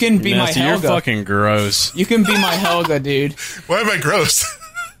anyway. You can be my Helga. You're fucking gross. You can be my Helga, dude. Why am I gross?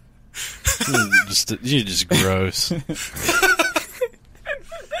 You're just gross.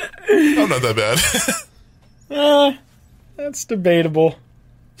 I'm not that bad. That's debatable.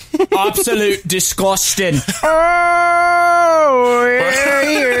 Absolute disgusting. Oh,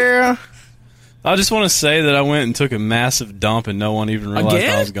 yeah. I just want to say that I went and took a massive dump and no one even realized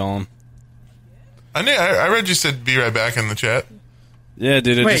I was gone. I read you said be right back in the chat. Yeah,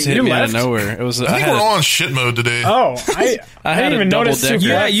 dude, it just hit me out of nowhere. It was. I think we're all on shit mode today. Oh, I didn't even notice.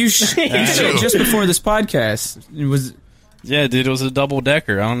 Yeah, you said just before this podcast. It was. Yeah, dude, it was a double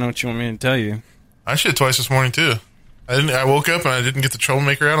decker. I don't know what you want me to tell you. I shit twice this morning too. I woke up and I didn't get the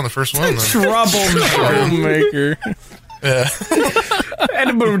troublemaker out on the first one. Troublemaker. Yeah. And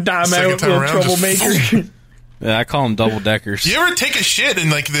a boom time out, troublemaker. Yeah, I call them double deckers. You ever take a shit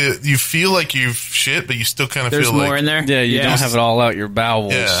and like you feel like you've shit, but you still kind of feel like there's more in there. Yeah, you don't have it all out your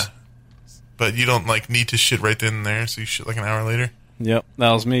bowels. Yeah, but you don't like need to shit right then and there, so you shit like an hour later. Yep,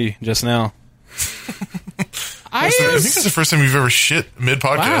 that was me just now. I think that's the first time you've ever shit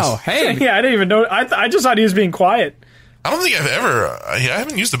mid-podcast. Wow, hey. Yeah, I didn't even know. I just thought he was being quiet. I don't think I've ever... I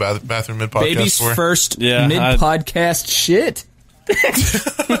haven't used the bathroom mid-podcast Baby's before. first mid-podcast shit.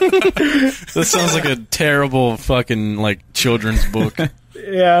 That sounds like a terrible fucking, like, children's book.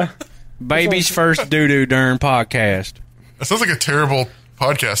 Yeah. Baby's first doo-doo during podcast. That sounds like a terrible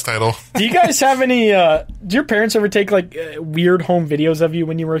podcast title. Do you guys have any... do your parents ever take, like, weird home videos of you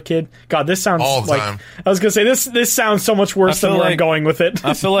when you were a kid? God, this sounds all the like... time. I was going to say, this sounds so much worse than where I'm going with it.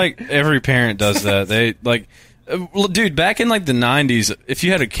 I feel like every parent does that. They, like... dude, back in like the 90s, if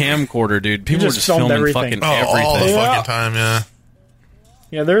you had a camcorder, dude, people were just filming everything. fucking everything. All the fucking time, yeah.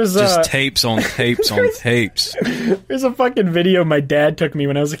 Yeah, there's just tapes on tapes on tapes. There's a fucking video my dad took me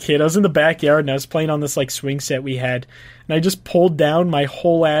when I was a kid. I was in the backyard and I was playing on this like swing set we had, and I just pulled down my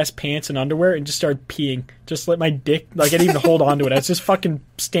whole ass pants and underwear and just started peeing. Just let my dick, like I didn't even hold on to it. I was just fucking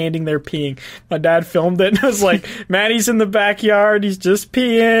standing there peeing. My dad filmed it and I was like, Maddie's in the backyard, he's just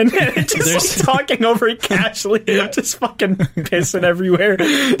peeing. And just like, talking over it casually, just fucking pissing everywhere.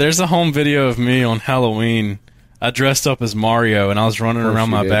 There's a home video of me on Halloween. I dressed up as Mario and I was running around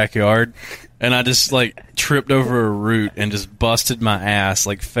my backyard and I just like tripped over a root and just busted my ass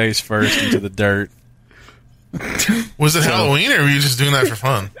like face first into the dirt. Was it Halloween or were you just doing that for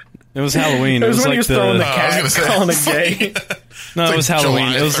fun? It was Halloween. It was when like he was throwing the cat, calling it gay. No, it was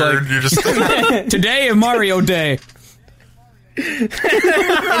Halloween. It was 3rd. Like you're just today of Mario Day. I mean,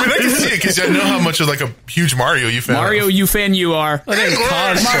 I can see it because I know how much of like a huge Mario you fan. Mario, you fan you are. I think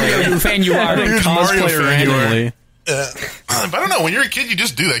Mario, you fan you are. Huge Mario fan randomly. But I don't know. When you're a kid, you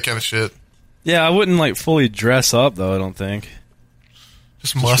just do that kind of shit. Yeah, I wouldn't like fully dress up though. I don't think.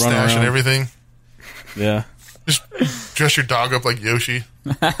 Just mustache and everything. Yeah. Just dress your dog up like Yoshi.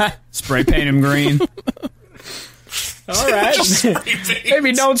 Spray paint him green. All right.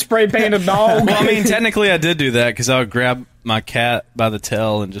 Maybe don't spray paint a dog. Well, I mean, technically I did do that because I would grab my cat by the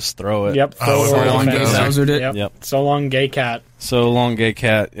tail and just throw it. Yep. So long, Gay Bowser did. Yep. So long, gay cat. So long, gay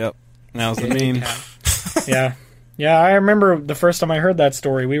cat. Yep. That was the meme. Yeah. Yeah, I remember the first time I heard that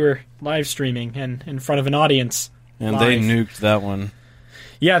story. We were live streaming and in front of an audience. And live. they nuked that one.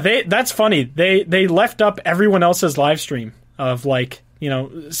 Yeah, that's funny. They left up everyone else's live stream of like, you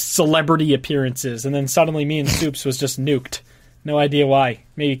know, celebrity appearances, and then suddenly me and Stoops was just nuked. No idea why.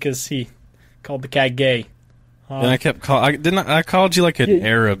 Maybe because he called the cat gay And I kept I called you like an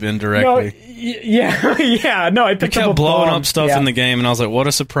Arab indirectly. No, I picked up blowing up stuff in the game, and I was like, "What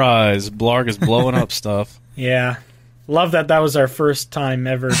a surprise! Blarg is blowing up stuff." Yeah, love that. That was our first time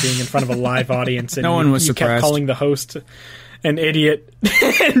ever being in front of a live audience, and no one was surprised. Kept calling the host an idiot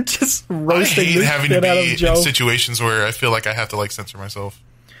and just roasting the shit out of Joe. In situations where I feel like I have to like censor myself.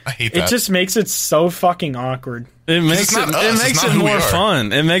 I hate that. It just makes it so fucking awkward. It makes it more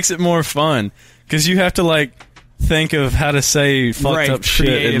fun. It makes it more fun because you have to like think of how to say fucked up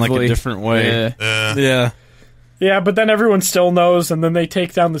shit in like a different way. Yeah, but then everyone still knows, and then they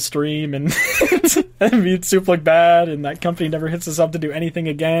take down the stream, and it's super bad, and that company never hits us up to do anything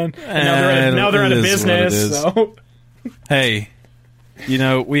again. And now they're out of business. So. Hey,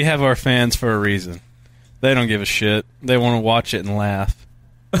 we have our fans for a reason. They don't give a shit. They want to watch it and laugh.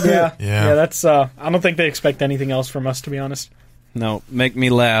 Yeah. That's. I don't think they expect anything else from us, to be honest. No, make me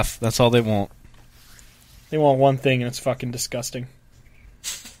laugh. That's all they want. They want one thing, and it's fucking disgusting.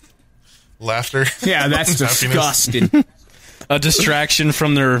 Laughter. Yeah, that's disgusting. A distraction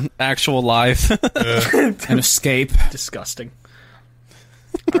from their actual life. An escape. Disgusting.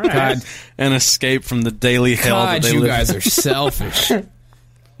 All right. God. An escape from the daily hell that they live. You guys are selfish.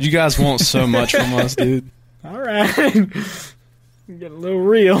 You guys want so much from us, dude. All right. Get a little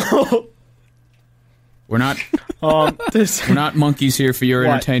real. We're not monkeys here for your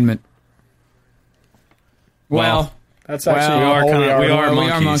entertainment. Well, that's actually we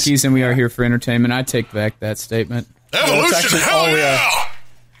are monkeys, and we are here for entertainment. I take back that statement. Evolution, hell yeah!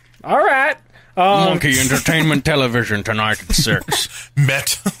 All right. Monkey Entertainment Television tonight at 6.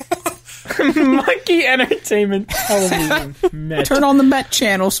 Met. Monkey Entertainment Television. Met. Turn on the Met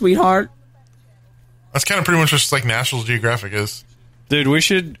channel, sweetheart. That's kind of pretty much just like National Geographic is. Dude, we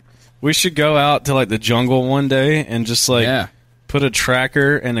should go out to like the jungle one day and just like put a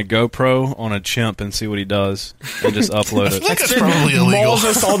tracker and a GoPro on a chimp and see what he does and just upload it. That's probably illegal. Mauls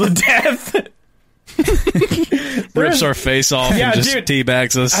us all to death. Rips our face off and just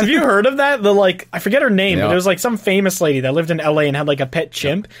teabags us. Have you heard of that? I forget her name, but there was like some famous lady that lived in LA and had like a pet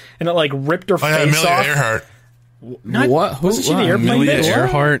chimp, and it like ripped her face Amelia off. Earhart. What? Wasn't she the airplane Amelia bitch?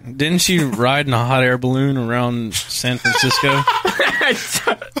 Earhart? Didn't she ride in a hot air balloon around San Francisco?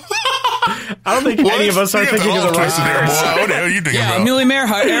 I don't think any of us are thinking of the right person. Yeah, Amelia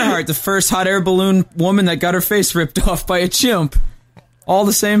Earhart, the first hot air balloon woman that got her face ripped off by a chimp. All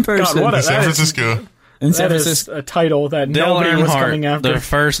the same person. God, in San Francisco. That is a title that nobody was coming after. The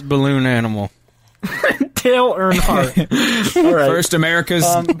first balloon animal. Dale Earnhardt. All right. First American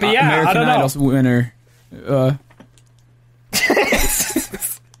Idol winner.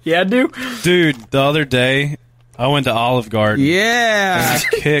 Yeah, dude. Dude, the other day, I went to Olive Garden. Yeah. And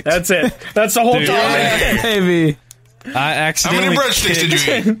I kicked. That's it. That's the whole time. Yeah, baby. How many breadsticks did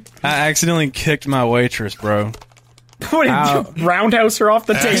you eat? I accidentally kicked my waitress, bro. What did you roundhouse her off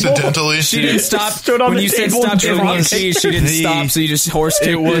the table? Accidentally. She didn't stop. Stood on when the you said table stop giving me cheese, she didn't stop, so you just horse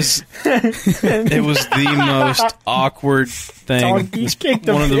kicked it. It was the most awkward thing. One of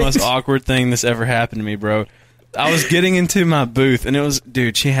the most awkward things that's ever happened to me, bro. I was getting into my booth, and it was,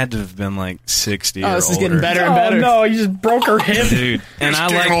 dude, she had to have been like 60 or older. This is getting better and better. Oh, no, you just broke her hip. Dude, and I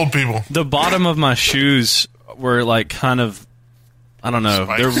like old people. The bottom of my shoes were like kind of, I don't know.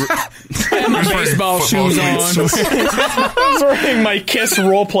 They're my baseball shoes on. I was wearing my Kiss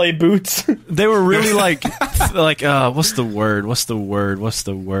roleplay boots. They were really like what's the word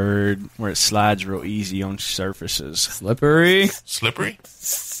where it slides real easy on surfaces? Slippery.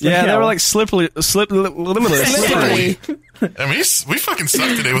 Yeah, they were like slippery. I mean, we fucking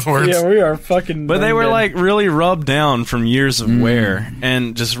suck today with words. Yeah, we are fucking. But they were like really rubbed down from years of wear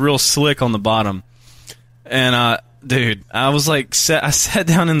and just real slick on the bottom. And dude, I was like, I sat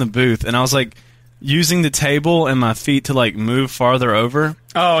down in the booth and I was like using the table and my feet to like move farther over.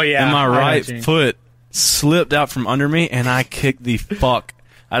 Oh yeah, and my right foot slipped out from under me and I kicked the fuck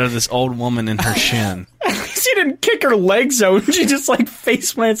out of this old woman in her shin. She didn't kick her legs out. She just like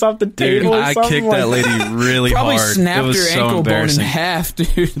face plants off the table. Dude, I kicked that lady really Probably hard. Snapped it was her so ankle bone in embarrassing. half,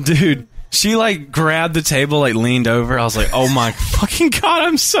 dude. Dude, she like grabbed the table, like leaned over. I was like, "Oh my fucking god,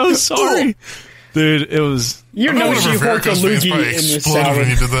 I'm so sorry." Dude, it was. You know she hooked a loogie in your salad. When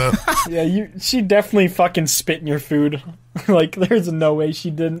you did that. Yeah, she definitely fucking spit in your food. Like, there's no way she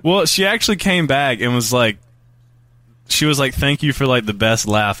didn't. Well, she actually came back and was like, she was like, "Thank you for like the best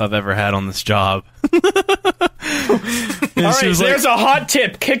laugh I've ever had on this job." All right, there's a hot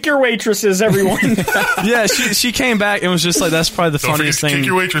tip: kick your waitresses, everyone. Yeah, she came back and was just like, "That's probably the funniest thing." Kick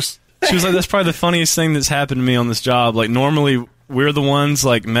your waitress. She was like, "That's probably the funniest thing that's happened to me on this job." Like normally, we're the ones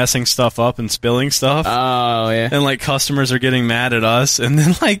like messing stuff up and spilling stuff. Oh yeah, and like customers are getting mad at us, and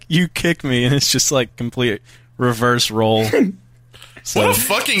then like you kick me, and it's just like complete reverse roll. So. What a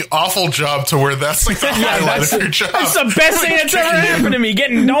fucking awful job to where that's like the highlight of your job. That's the best thing that's ever happened to me,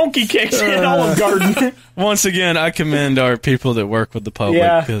 getting donkey kicks in Olive Garden. Once again, I commend our people that work with the public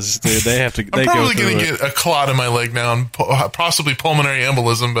because they have to. I'm probably going to get a clot in my leg now and possibly pulmonary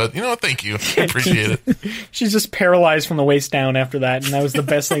embolism, but you know what? Thank you. I appreciate it. She's just paralyzed from the waist down after that, and that was the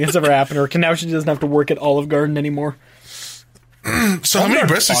best thing that's ever happened to her. And now she doesn't have to work at Olive Garden anymore. So how many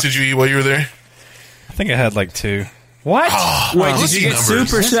breadsticks did you eat while you were there? I think I had like 2. What? Oh, wait, did you get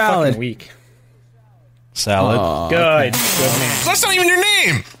soup or salad? Weak. Salad. Oh, good man. That's not even your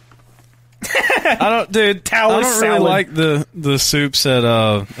name. I don't really like the soups at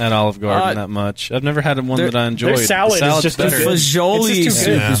Olive Garden that much. I've never had one that I enjoyed. Their salad is just better. The Fajoli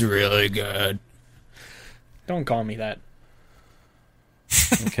soup is really good. Don't call me that.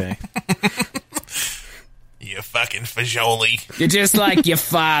 Okay. You fucking Fajoli. You're just like your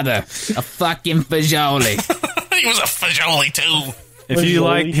father. A fucking Fajoli. He was a Fajoli too. If you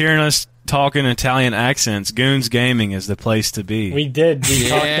like hearing us talk in Italian accents, Goons Gaming is the place to be. We did. We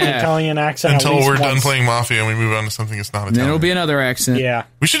talked in Italian accent until we're done playing Mafia and we move on to something that's not Italian. Then it'll be another accent. Yeah.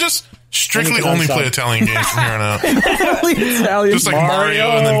 We should just strictly only play Italian games from here on out. Italian. Just like Mario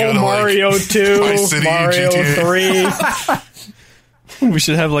and then go to Mario 2, Vice City, Mario GTA. 3. We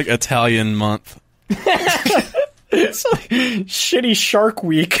should have like Italian month. It's like shitty Shark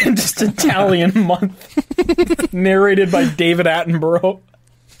Week and just Italian month. Narrated by David Attenborough.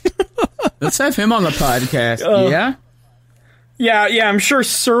 Let's have him on the podcast. Yeah, I'm sure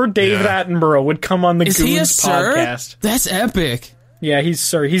Sir David Attenborough would come on the Goons podcast. That's epic. Yeah, he's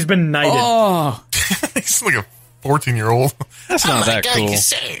Sir. He's been knighted. Oh. He's like a 14-year-old. That's not that cool.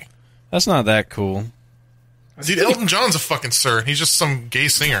 That's not that cool. Dude, Elton John's a fucking Sir. He's just some gay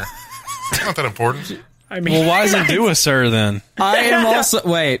singer. It's not that important. I mean, well, why does it do a Sir then? I am also...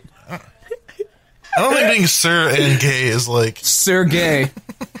 Wait. I don't think being Sir and gay is like... Sir gay.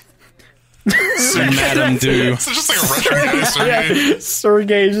 Sir Madam Do. It's just like a Russian guy, Sergey.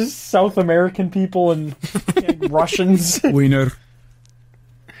 Sergey, just South American people and Russians. Wiener.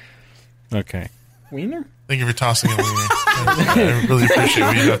 Okay. Wiener? Thank you for tossing a wiener. I really appreciate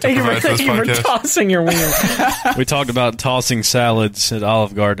what you have to provide for this podcast. Thank you for tossing your wiener. We talked about tossing salads at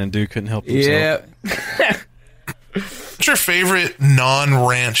Olive Garden, and Dude couldn't help himself. Yeah. What's your favorite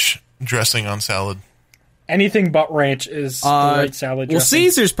non-ranch dressing on salad? Anything but ranch is the right salad dressing. Well,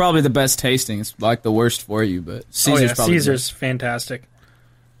 Caesar's probably the best tasting. It's like the worst for you, but Caesar's probably Caesar's fantastic.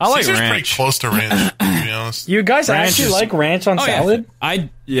 I like Caesar's ranch. Pretty close to ranch, to be honest. You guys actually like ranch on salad?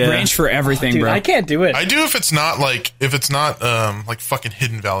 Yeah. Ranch for everything, dude, bro. I can't do it. I do if it's not like fucking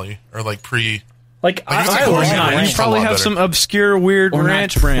Hidden Valley or like pre. Like I love ranch. You probably have some obscure weird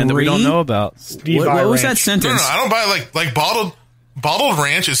ranch brand that we don't know about. What was that sentence? No, I don't buy like bottled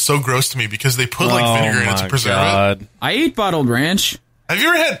ranch is so gross to me because they put like vinegar in it to preserve it. I eat bottled ranch. Have you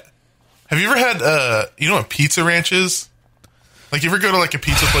ever had you know what pizza ranch is? Like, you ever go to, like, a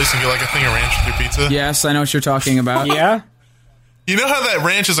pizza place and get, like, a thing of ranch with your pizza? Yes, I know what you're talking about. Yeah? You know how that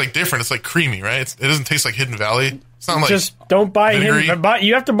ranch is, like, different? It's, like, creamy, right? It doesn't taste like Hidden Valley. It's not, like, just don't buy Hidden.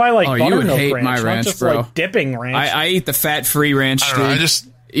 You have to buy, like, buttermilk you would hate ranch, my ranch, not just, bro. like, dipping ranch. I eat the fat-free ranch, I don't know,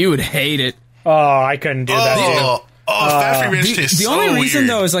 You would hate it. Oh, I couldn't do that, dude. Fat-free ranch tastes the so only reason, weird.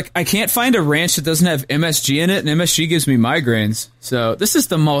 though, is, like, I can't find a ranch that doesn't have MSG in it, and MSG gives me migraines. So, this is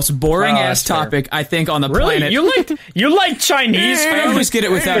the most boring-ass topic, I think, on the planet. You like Chinese? I always get it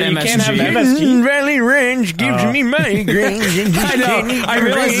without MSG. You can't have MSG? Valley Ranch gives me migraines. I know. I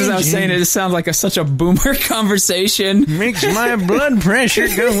realized as I was saying it sounds like such a boomer conversation. Makes my blood pressure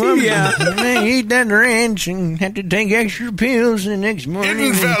go up. Yeah. And I eat that ranch and have to take extra pills the next morning.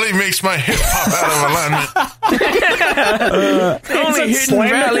 Hidden Valley makes my hip pop out of alignment. Only Hidden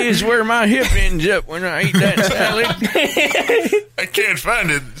Valley is where my hip ends up when I eat that salad. I can't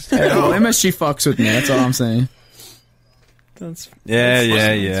find it. Well, MSG fucks with me. That's all I'm saying.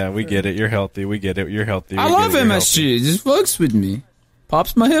 Yeah. We get it. You're healthy. We get it. You're healthy. I love MSG. It just fucks with me.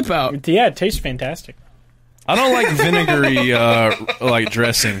 Pops my hip out. Yeah, it tastes fantastic. I don't like vinegary like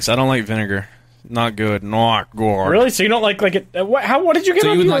dressings. I don't like vinegar. Not good. Not good. Really? So you don't like it? What did you get? So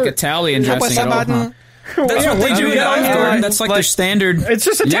on you would your... like Italian dressing at all, huh? That's what they do at Olive Garden. That's like their standard. It's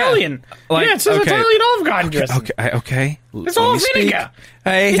just Italian. It's just Italian Olive Garden dressing. Okay. It's all vinegar.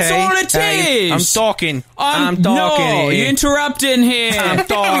 It's all it is. I'm talking. No, you're interrupting here. I'm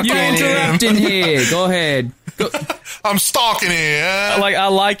talking. You're interrupting here. Go ahead. I'm stalking here. I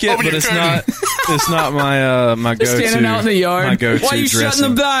like it, but it's not my my go-to. Standing out in the yard. My go-to Why are you dressing.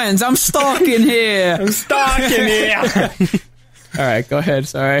 shutting the blinds? I'm stalking here. I'm stalking here. All right, go ahead.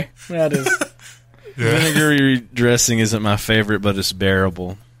 Sorry. That is. Yeah. Vinegary dressing isn't my favorite, but it's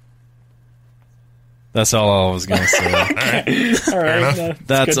bearable. That's all I was going to say. All right.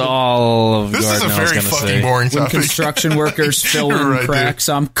 That's all of This is a very fucking boring When topic. construction workers fill in right, cracks,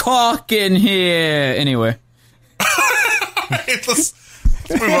 I'm caulking here. Anyway. Let's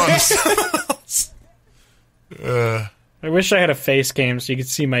move on. I wish I had a face cam so you could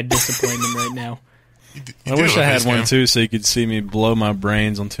see my disappointment right now. I wish I had one too, so you could see me blow my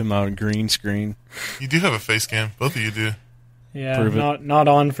brains onto my green screen. You do have a face cam. Both of you do. Yeah, not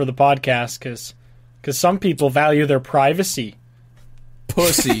on for the podcast because some people value their privacy.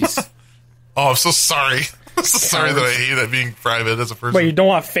 Pussies. Oh, I'm so sorry. I'm so sorry that I hate that being private as a person. Wait, you don't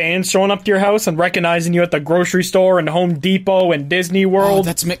want fans showing up to your house and recognizing you at the grocery store and Home Depot and Disney World? Oh,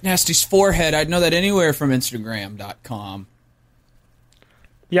 that's McNasty's forehead. I'd know that anywhere from Instagram.com.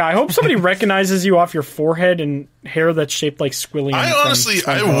 Yeah, I hope somebody recognizes you off your forehead and hair that's shaped like Squilliam.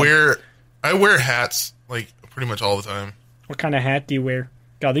 I wear hats like pretty much all the time. What kind of hat do you wear?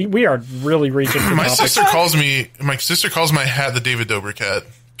 God, we are really reaching for My topics. sister calls my hat the David Dobrik hat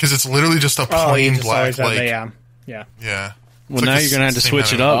because it's literally just a plain black. Yeah. Well, now you're gonna have to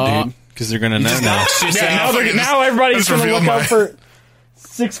switch it up, dude, because they're gonna know now. Now everybody's gonna look out for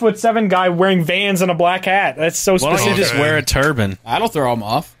 6'7" guy wearing Vans and a black hat. That's so specific. Why don't you just wear a turban? That'll throw them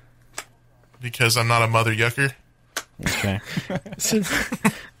off. Because I'm not a mother yucker. Okay.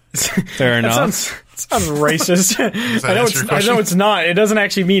 Fair enough. Sounds racist. I know it's not. It doesn't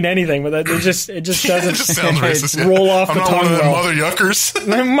actually mean anything, but it just doesn't. It just sounds racist. Roll off I'm the not tongue. one of them mother yuckers.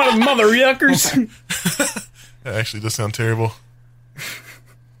 Mother yuckers. That actually does sound terrible.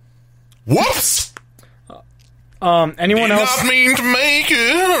 Whoops. Anyone else? Did not mean to make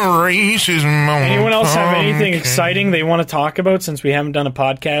it a racism. Anyone else have anything exciting they want to talk about since we haven't done a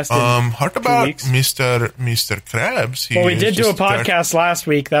podcast in what about 2 weeks? Mr. Krabs? Well, we did do a podcast last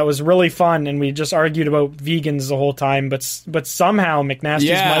week. That was really fun, and we just argued about vegans the whole time. But somehow McNasty's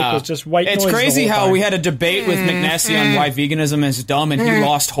mic was just white noise. It's crazy the whole how time. we had a debate with McNasty on why veganism is dumb, and he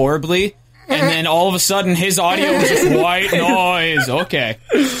lost horribly. And then all of a sudden, his audio was just white noise. Okay.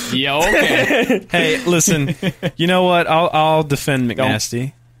 Yeah, okay. Hey, listen. You know what? I'll defend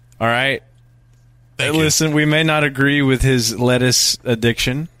McNasty. All right? Listen, we may not agree with his lettuce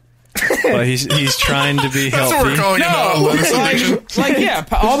addiction, but he's trying to be healthy. That's what we're calling it now, lettuce addiction. Yeah,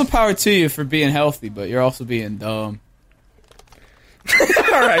 all the power to you for being healthy, but you're also being dumb.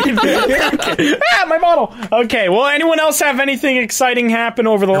 All right. My bottle. Okay. Well, anyone else have anything exciting happen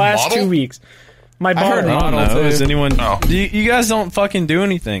over the last bottle? 2 weeks? My bottle. I don't know. Is anyone? You guys don't fucking do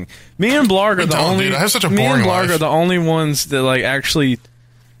anything. Me and Blarg are the only. Dude, I have such a me boring and Blarg life. are the only ones that like actually.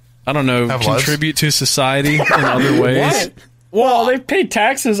 I don't know. Have contribute to society in other ways. What? Well, they pay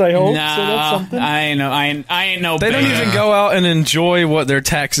taxes, I hope. Nah, so that's something. I ain't no. They don't even go out and enjoy what their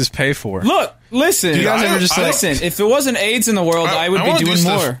taxes pay for. Look, listen. You guys ever just listen? If there wasn't AIDS in the world, I would be doing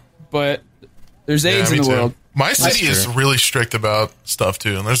more. But there's AIDS in the world. My city is really strict about stuff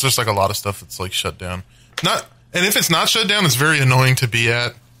too, and there's just like a lot of stuff that's like shut down. And if it's not shut down, it's very annoying to be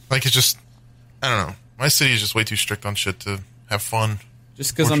at. Like it's just, I don't know. My city is just way too strict on shit to have fun.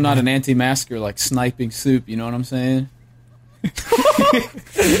 Just because I'm not an anti-masker like sniping soup, you know what I'm saying?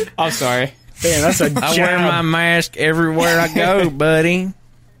 I'm sorry. Man, that's a I wear my mask everywhere I go, buddy.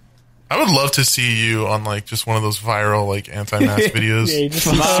 I would love to see you on like just one of those viral like anti-mask videos. Yeah, you just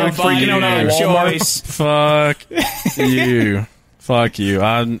choice. Fuck you. Fuck you.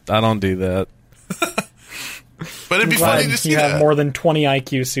 I don't do that. But it'd be funny to see you that. have more than 20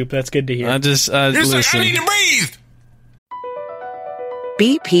 IQ, Soup. That's good to hear. You're listen. like, I need to breathe.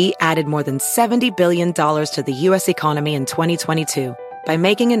 BP added more than $70 billion to the U.S. economy in 2022 by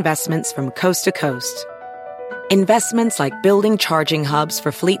making investments from coast to coast. Investments like building charging hubs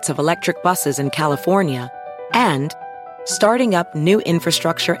for fleets of electric buses in California and starting up new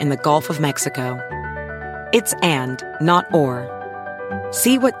infrastructure in the Gulf of Mexico. It's and, not or.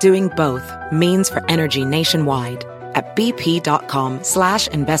 See what doing both means for energy nationwide at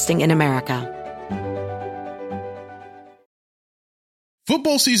bp.com/investing in America.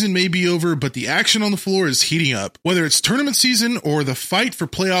 Football season may be over, but the action on the floor is heating up. Whether it's tournament season or the fight for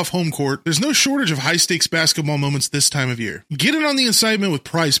playoff home court, there's no shortage of high-stakes basketball moments this time of year. Get in on the excitement with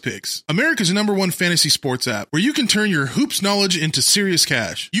Prize Picks, America's #1 fantasy sports app, where you can turn your hoops knowledge into serious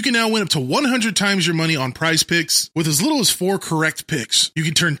cash. You can now win up to 100 times your money on Prize Picks with as little as 4 correct picks. You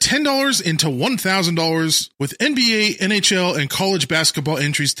can turn $10 into $1,000 with NBA, NHL, and college basketball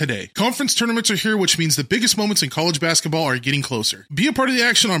entries today. Conference tournaments are here, which means the biggest moments in college basketball are getting closer. Be a part part of the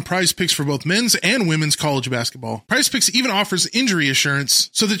action on Prize Picks for both men's and women's college basketball. Prize Picks even offers injury assurance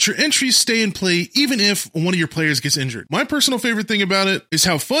so that your entries stay in play even if one of your players gets injured. My personal favorite thing about it is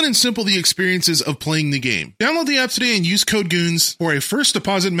how fun and simple the experience is of playing the game. Download the app today and use code GOONS for a first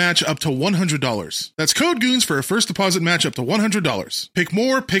deposit match up to $100. That's code GOONS for a first deposit match up to $100. Pick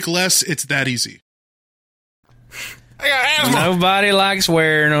more, pick less, it's that easy. I got asthma. Nobody likes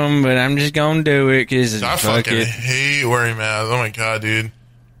wearing them, but I'm just gonna do it because I fucking hate wearing masks. Oh my god, dude!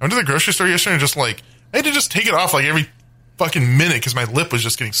 I went to the grocery store yesterday and just I had to just take it off every fucking minute because my lip was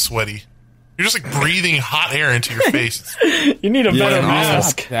just getting sweaty. You're just breathing hot air into your face. You need a better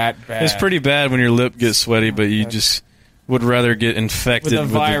mask. Not that bad. It's pretty bad when your lip gets sweaty, but you just would rather get infected with a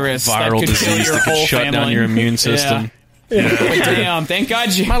virus the viral disease that could shut down your immune system. Yeah. Damn! Thank God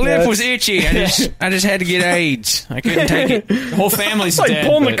my lip was itchy. I just had to get AIDS. I couldn't take it. The whole family's it's dead.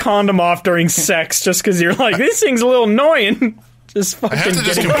 Pulling the condom off during sex just because you're this thing's a little annoying. Just fucking. I have to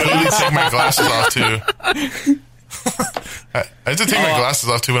just completely take my glasses off too. I have to take my glasses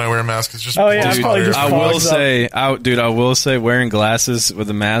off too when I wear a mask. It's just I will say wearing glasses with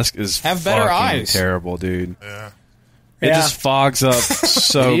a mask is have better eyes. Terrible, dude. Yeah. It just fogs up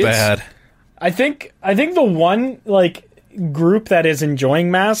so bad. I think the one group that is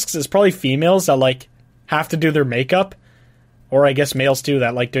enjoying masks is probably females that have to do their makeup, or I guess males too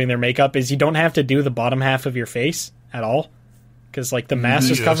that like doing their makeup. Is you don't have to do the bottom half of your face at all because the mask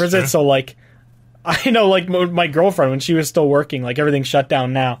just covers it. So I know my girlfriend when she was still working, everything's shut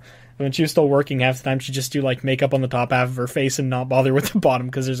down now. When she was still working, half the time she'd just do makeup on the top half of her face and not bother with the bottom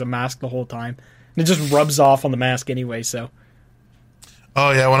because there's a mask the whole time. And it just rubs off on the mask anyway. So.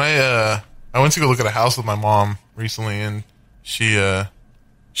 Oh yeah, when I went to go look at a house with my mom recently, and she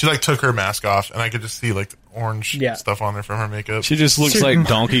took her mask off, and I could just see the orange stuff on there from her makeup. She just looks like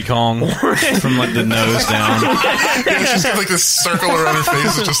Donkey Kong from the nose down. Yeah, she's got this circle around her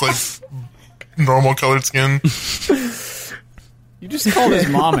face with just normal colored skin. You just called his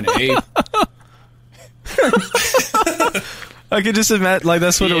mom an ape. I could just imagine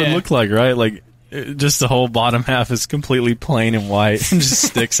that's what it would look like, right? Just the whole bottom half is completely plain and white and just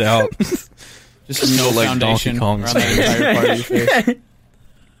sticks out. Just no foundation Donkey Kong around the entire part of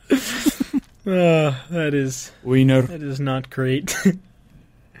your face. That is wiener. That is not great.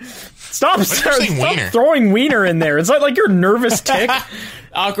 Stop throwing wiener in there. It's like your nervous tick.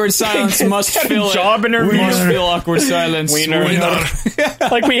 Awkward silence must feel job interview. Must feel awkward silence. Wiener. We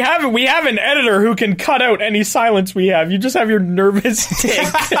have an editor who can cut out any silence we have. You just have your nervous tick.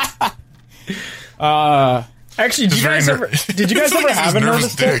 Actually, did you guys ever have a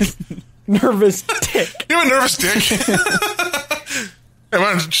nervous tick? Nervous tick. You have a nervous tick? Yeah,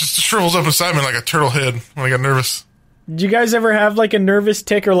 mine just shrivels up inside me like a turtle head when I get nervous. Do you guys ever have a nervous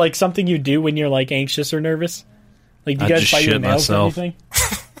tick or something you do when you're anxious or nervous? Do you guys bite your nails or anything?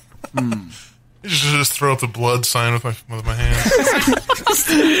 You just throw up the blood sign with my hands.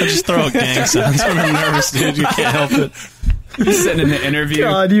 I just throw out gang signs when I'm nervous, dude. You can't help it. You're sitting in the interview.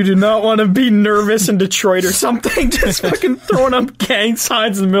 God, you do not want to be nervous in Detroit or something. Just fucking throwing up gang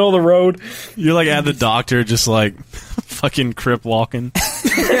signs in the middle of the road. You're at the doctor, just fucking crip walking.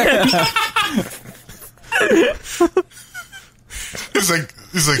 He's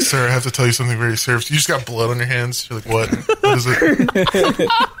like, sir, I have to tell you something very serious. You just got blood on your hands. You're like, what? What is it?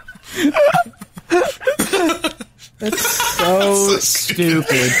 That's so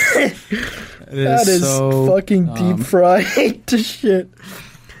stupid. That is so fucking deep fried to shit.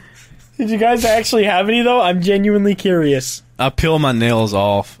 Did you guys actually have any though? I'm genuinely curious. I peel my nails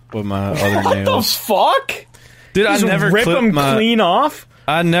off with my other nails. What the fuck? Dude, I never rip them clean off.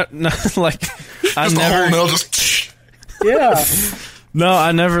 I never Yeah. No,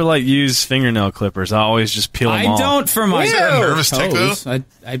 I never use fingernail clippers. I always just peel them off. I don't for my nervous tick though.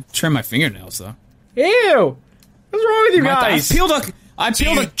 I trim my fingernails though. Ew. What's wrong with you guys? You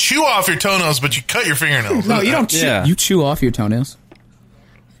chew off your toenails, but you cut your fingernails. No, you don't chew. Yeah. You chew off your toenails.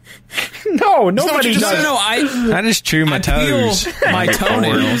 No, nobody does. No, I just chew my toes. Peel my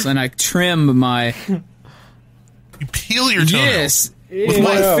toenails and I trim my... You peel your toenails? Yes, with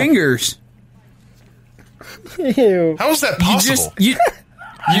my fingers. Ew. How is that possible?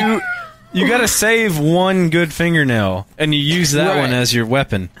 You gotta save one good fingernail, and you use that one as your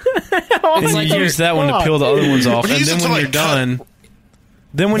weapon. And you use that one to peel the other ones off, and then when you're done...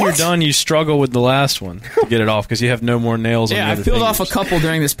 Then when you're done, you struggle with the last one to get it off because you have no more nails on the other I peeled fingers. off a couple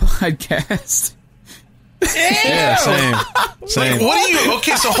during this podcast. Yeah, same. What are you...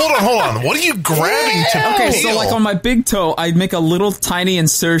 Okay, so hold on. What are you grabbing to Okay, peel? so on my big toe, I'd make a little tiny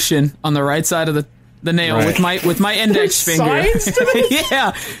insertion on the right side of the nail with my index finger. Science to this?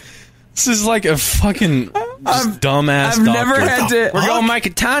 Yeah. This is like a fucking dumbass doctor. Never had to. We're going to make a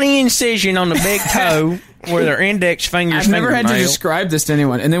tiny incision on the big toe where their index fingers. I've never had to describe this to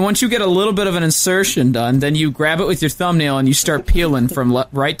anyone. And then once you get a little bit of an insertion done, then you grab it with your thumbnail and you start peeling from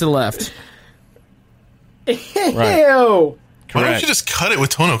right to left. Ew. Why don't you just cut it with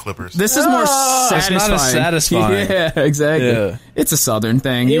toenail clippers? This is more satisfying. It's not as satisfying. Yeah, exactly. Yeah. It's a southern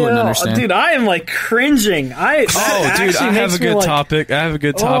thing. You wouldn't understand. Dude, I am like cringing. I have a good topic. I have a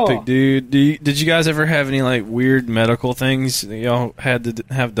good topic, dude. Did you guys ever have any like weird medical things that y'all had to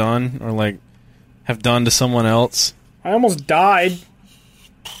have done or like have done to someone else? I almost died.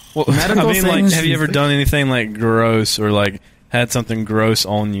 Well, medical things. Like, have you ever done anything like gross or like had something gross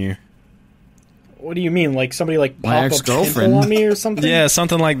on you? What do you mean? Like somebody like pop a pimple on me or something? Yeah,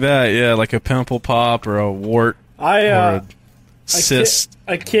 something like that. Yeah, like a pimple pop or a wart or a cyst.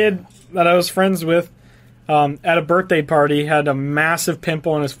 A kid that I was friends with at a birthday party had a massive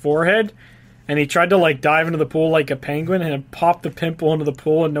pimple on his forehead, and he tried to like dive into the pool like a penguin, and it popped the pimple into the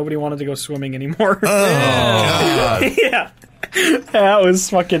pool, and nobody wanted to go swimming anymore. Oh, God. Yeah.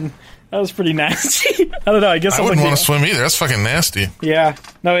 That was pretty nasty. I don't know. I guess I wouldn't want to swim either. That's fucking nasty. Yeah.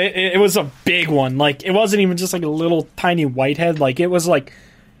 No, it was a big one. Like, it wasn't even just like a little tiny whitehead. Like, it was like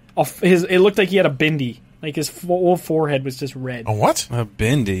it looked like he had a bindi. Like, his whole forehead was just red. A what? A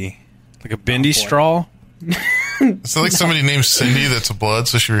bindi? Like a bindi straw? Is that like somebody named Cindy that's a blood,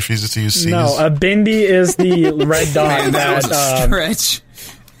 so she refuses to use C's? No, a bindi is the red dot. Man, that was a stretch.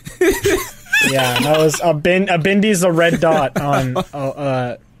 Yeah, that was a bindi's a red dot on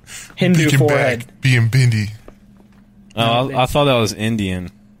Hindu forehead. Being bindi. Oh, I thought that was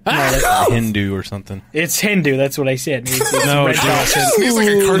Indian. No, Hindu or something. It's Hindu. That's what I said. It's no, red dot. He's like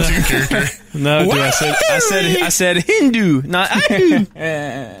a cartoon character. No, dude, I said Hindu, not Hindu.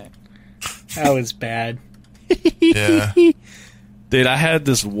 That was bad. Yeah. Dude, I had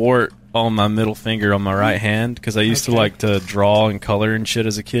this wart on my middle finger on my right hand because I used to like to draw and color and shit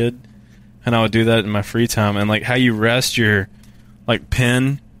as a kid, and I would do that in my free time. And like how you rest your like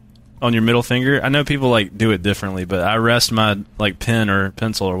pen on your middle finger. I know people like do it differently, but I rest my like pen or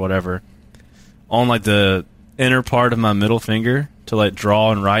pencil or whatever on like the inner part of my middle finger to like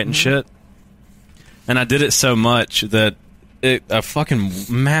draw and write and shit. And I did it so much that a fucking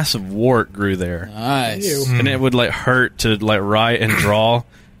massive wart grew there. Nice. And it would like hurt to like write and draw.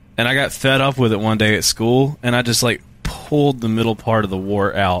 And I got fed up with it one day at school, and I just like pulled the middle part of the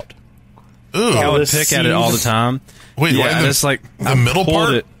wart out. Ooh. I would pick at it all the time. Wait, yeah, it's like the middle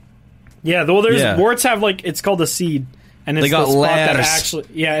part? It. Yeah, well, there's warts have like it's called a seed, and it's the spot that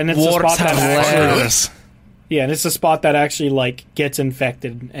actually and it's the spot that actually and it's the spot that actually like gets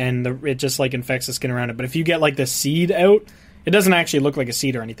infected, and it just like infects the skin around it. But if you get like the seed out, it doesn't actually look like a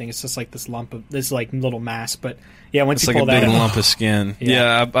seed or anything. It's just like this lump of this like little mass. But yeah, once you pull that out, it's like a big lump of skin.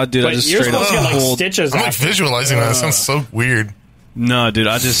 Yeah, I do. I just straight up get, like, stitches. I'm like visualizing that. It sounds so weird. No, dude,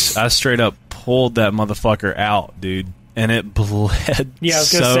 I straight up pulled that motherfucker out, dude. And it bled. Yeah, I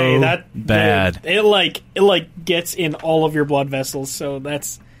was gonna say that bad. It like gets in all of your blood vessels, so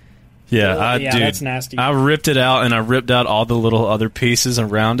that's dude, that's nasty. I ripped it out, and I ripped out all the little other pieces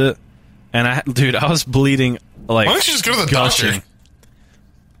around it, and I was bleeding like. Why don't you just go to the doctor?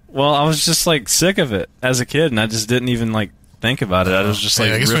 Well, I was just like sick of it as a kid, and I just didn't even like think about it. I was just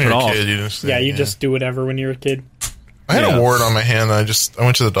like, rip it off. You just do whatever when you're a kid. I had a wart on my hand. I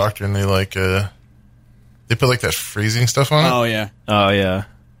went to the doctor, and they like they put like that freezing stuff on it. Oh yeah.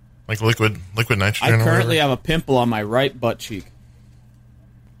 Like liquid nitrogen. I currently have a pimple on my right butt cheek.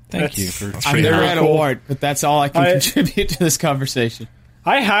 Thank you. I've never had a wart, but that's all I can contribute to this conversation.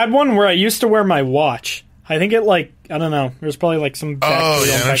 I had one where I used to wear my watch. I think it like I don't know. There's probably like some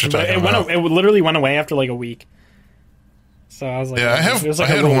bacterial infection, but it literally went away after like a week. So I was like, I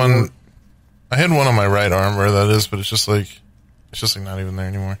had one. I had one on my right arm where that is, but it's just like not even there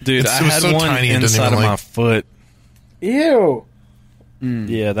anymore. Dude, I had so one inside of my foot. Ew.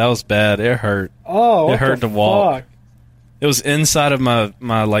 Yeah, that was bad. It hurt. Oh, it hurt to walk. It was inside of my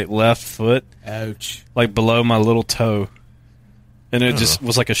like left foot. Ouch. Like below my little toe. And it just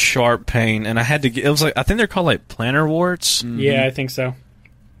was like a sharp pain, and I had to get. It was like I think they're called like plantar warts. Mm-hmm. Yeah, I think so.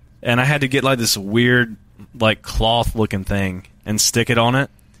 And I had to get like this weird like cloth looking thing and stick it on it,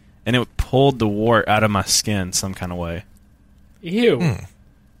 and it pulled the wart out of my skin some kind of way. Ew.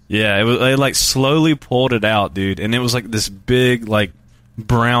 Yeah, it like slowly pulled it out, dude, and it was like this big like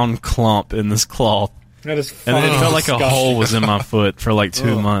brown clump in this cloth. That is and it felt like a hole was in my foot for like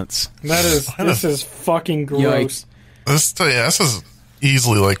 2 months. This is fucking gross. This is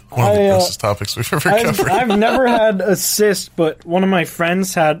easily like one of the grossest topics we've ever covered. I've never had a cyst, but one of my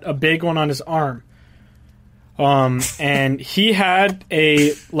friends had a big one on his arm. And he had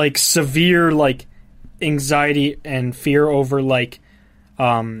a like severe like anxiety and fear over like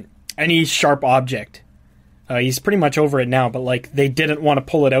any sharp object. He's pretty much over it now, but like they didn't want to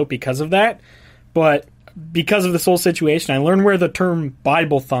pull it out because of that. But because of this whole situation, I learned where the term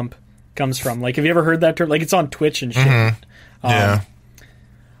Bible thump comes from. Like, have you ever heard that term? Like, it's on Twitch and shit. Yeah.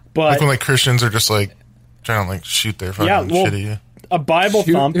 But like when like Christians are just like trying to like shoot their fucking shit at you. A Bible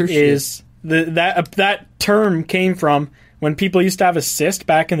thump is that term came from when people used to have a cyst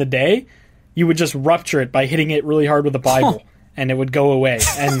back in the day. You would just rupture it by hitting it really hard with a Bible, and it would go away.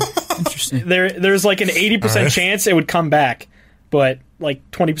 And there's like an 80% chance it would come back, but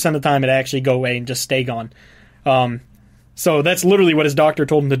like 20% of the time it actually go away and just stay gone. So that's literally what his doctor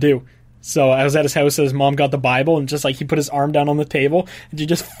told him to do. So I was at his house, his mom got the Bible, and just like he put his arm down on the table and she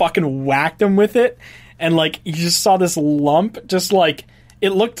just fucking whacked him with it, and like you just saw this lump, just like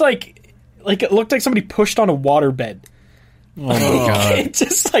it looked like somebody pushed on a waterbed. Oh my god! It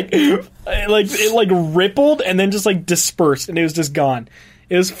just like it rippled and then just like dispersed, and it was just gone.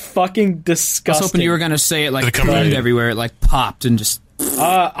 It was fucking disgusting. I was hoping you were gonna say it like bled everywhere. It like popped and just.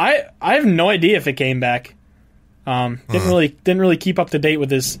 I have no idea if it came back. Didn't really keep up to date with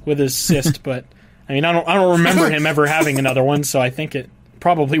his cyst, but I mean I don't remember him ever having another one, so I think it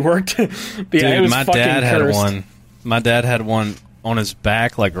probably worked. But dude, it was my fucking dad had cursed. one. My dad had one on his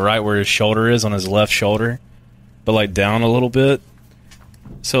back, like right where his shoulder is, on his left shoulder, but like down a little bit.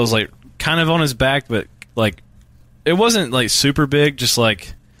 So it was like kind of on his back, but like it wasn't like super big, just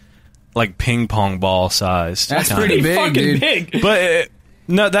like ping pong ball size. That's pretty big, dude. Big. But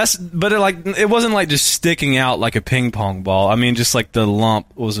it wasn't like just sticking out like a ping pong ball. I mean, just like the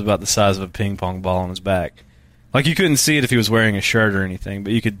lump was about the size of a ping pong ball on his back. Like you couldn't see it if he was wearing a shirt or anything,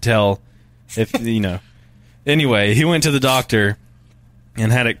 but you could tell if Anyway, he went to the doctor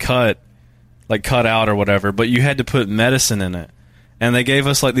and had it cut out or whatever, but you had to put medicine in it. And they gave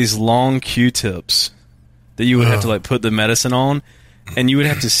us like these long Q-tips that you would have to like put the medicine on, and you would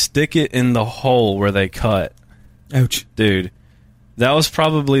have to stick it in the hole where they cut. Ouch. Dude, that was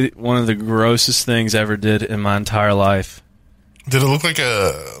probably one of the grossest things I ever did in my entire life. Did it look like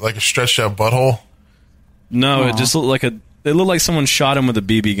a stretched out butthole? No, it just looked like someone shot him with a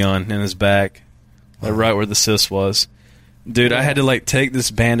BB gun in his back. Like right where the cyst was. Dude, I had to like take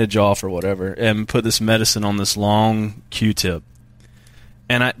this bandage off or whatever and put this medicine on this long Q-tip.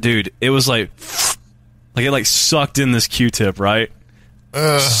 And it was like it like sucked in this Q-tip, right?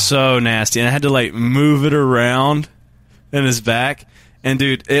 So nasty. And I had to like move it around in his back. And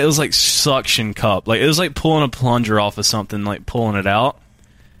dude, it was like suction cup. Like it was like pulling a plunger off of something, like pulling it out.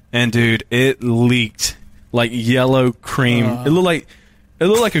 And dude, it leaked like yellow cream. It looked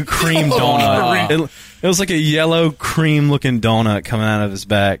like a cream donut. It was like a yellow cream looking donut coming out of his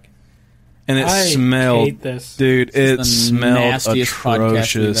back. And it smelled, hate this. Dude, it smelled nastiest podcast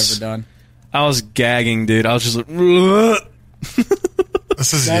atrocious. we've ever done. I was gagging, dude. I was just like, ugh.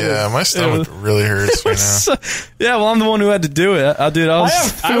 My stomach really hurts right now. Yeah, well, I'm the one who had to do it. I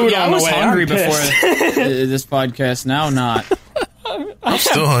was hungry before this podcast. Now not. I'm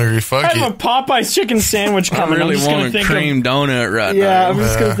still hungry. Fuck I have a Popeye's chicken sandwich coming. I really want a cream donut right now. Yeah, I'm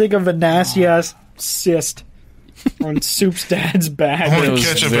just going to think of a nasty-ass cyst on Soup's dad's back. I want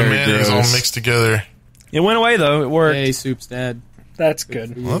ketchup and mayonnaise all mixed together. It went away, though. It worked. Hey, Soup's dad. That's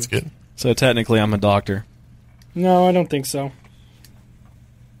good. Well, that's good. So technically, I'm a doctor. No, I don't think so.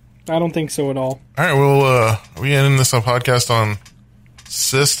 I don't think so at all. All right, well, we ending this podcast on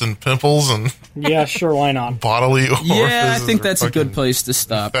cysts and pimples and yeah, sure, why not? Bodily orifices. Yeah, I think that's a good place to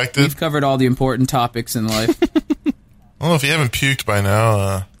stop. We've covered all the important topics in life. Well, if you haven't puked by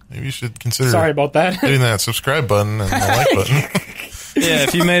now, maybe you should consider. Sorry about that. Hitting that subscribe button and the like button. Yeah,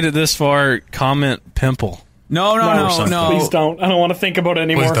 if you made it this far, comment pimple. No. Please don't. I don't want to think about it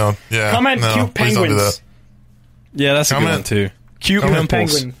anymore. Please don't. Yeah. Comment cute penguins. Don't do that. Yeah, that's a good one too. Cute pimples.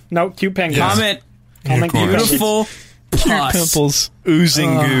 Penguin. No, cute penguins. Yeah. Comment beautiful cute pimples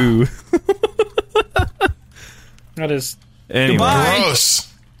oozing goo. That is anyway.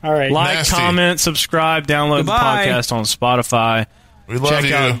 Gross. All right. Like, nasty. Comment, subscribe, download the podcast on Spotify. We love Check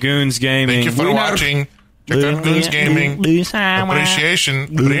you. out Goons Gaming. Thank you for watching. Check out Goons Gaming.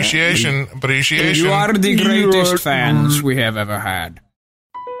 Appreciation. You are the greatest fans we have ever had.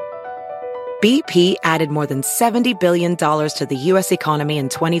 BP added more than $70 billion to the U.S. economy in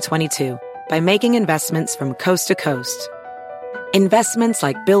 2022 by making investments from coast to coast. Investments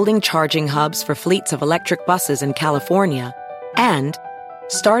like building charging hubs for fleets of electric buses in California and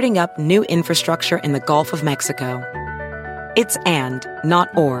starting up new infrastructure in the Gulf of Mexico. It's and,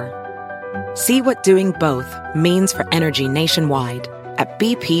 not or. See what doing both means for energy nationwide at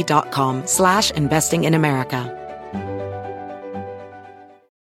bp.com/investing in America.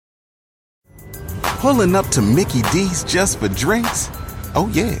 Pulling up to Mickey D's just for drinks? Oh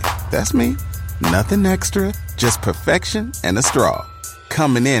yeah, that's me. Nothing extra, just perfection and a straw.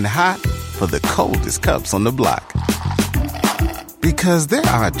 Coming in hot for the coldest cups on the block. Because there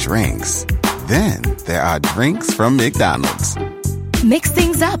are drinks. Then there are drinks from McDonald's. Mix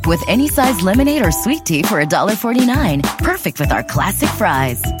things up with any size lemonade or sweet tea for $1.49. Perfect with our classic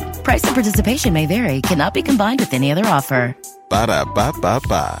fries. Price and participation may vary. Cannot be combined with any other offer.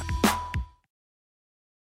 Ba-da-ba-ba-ba.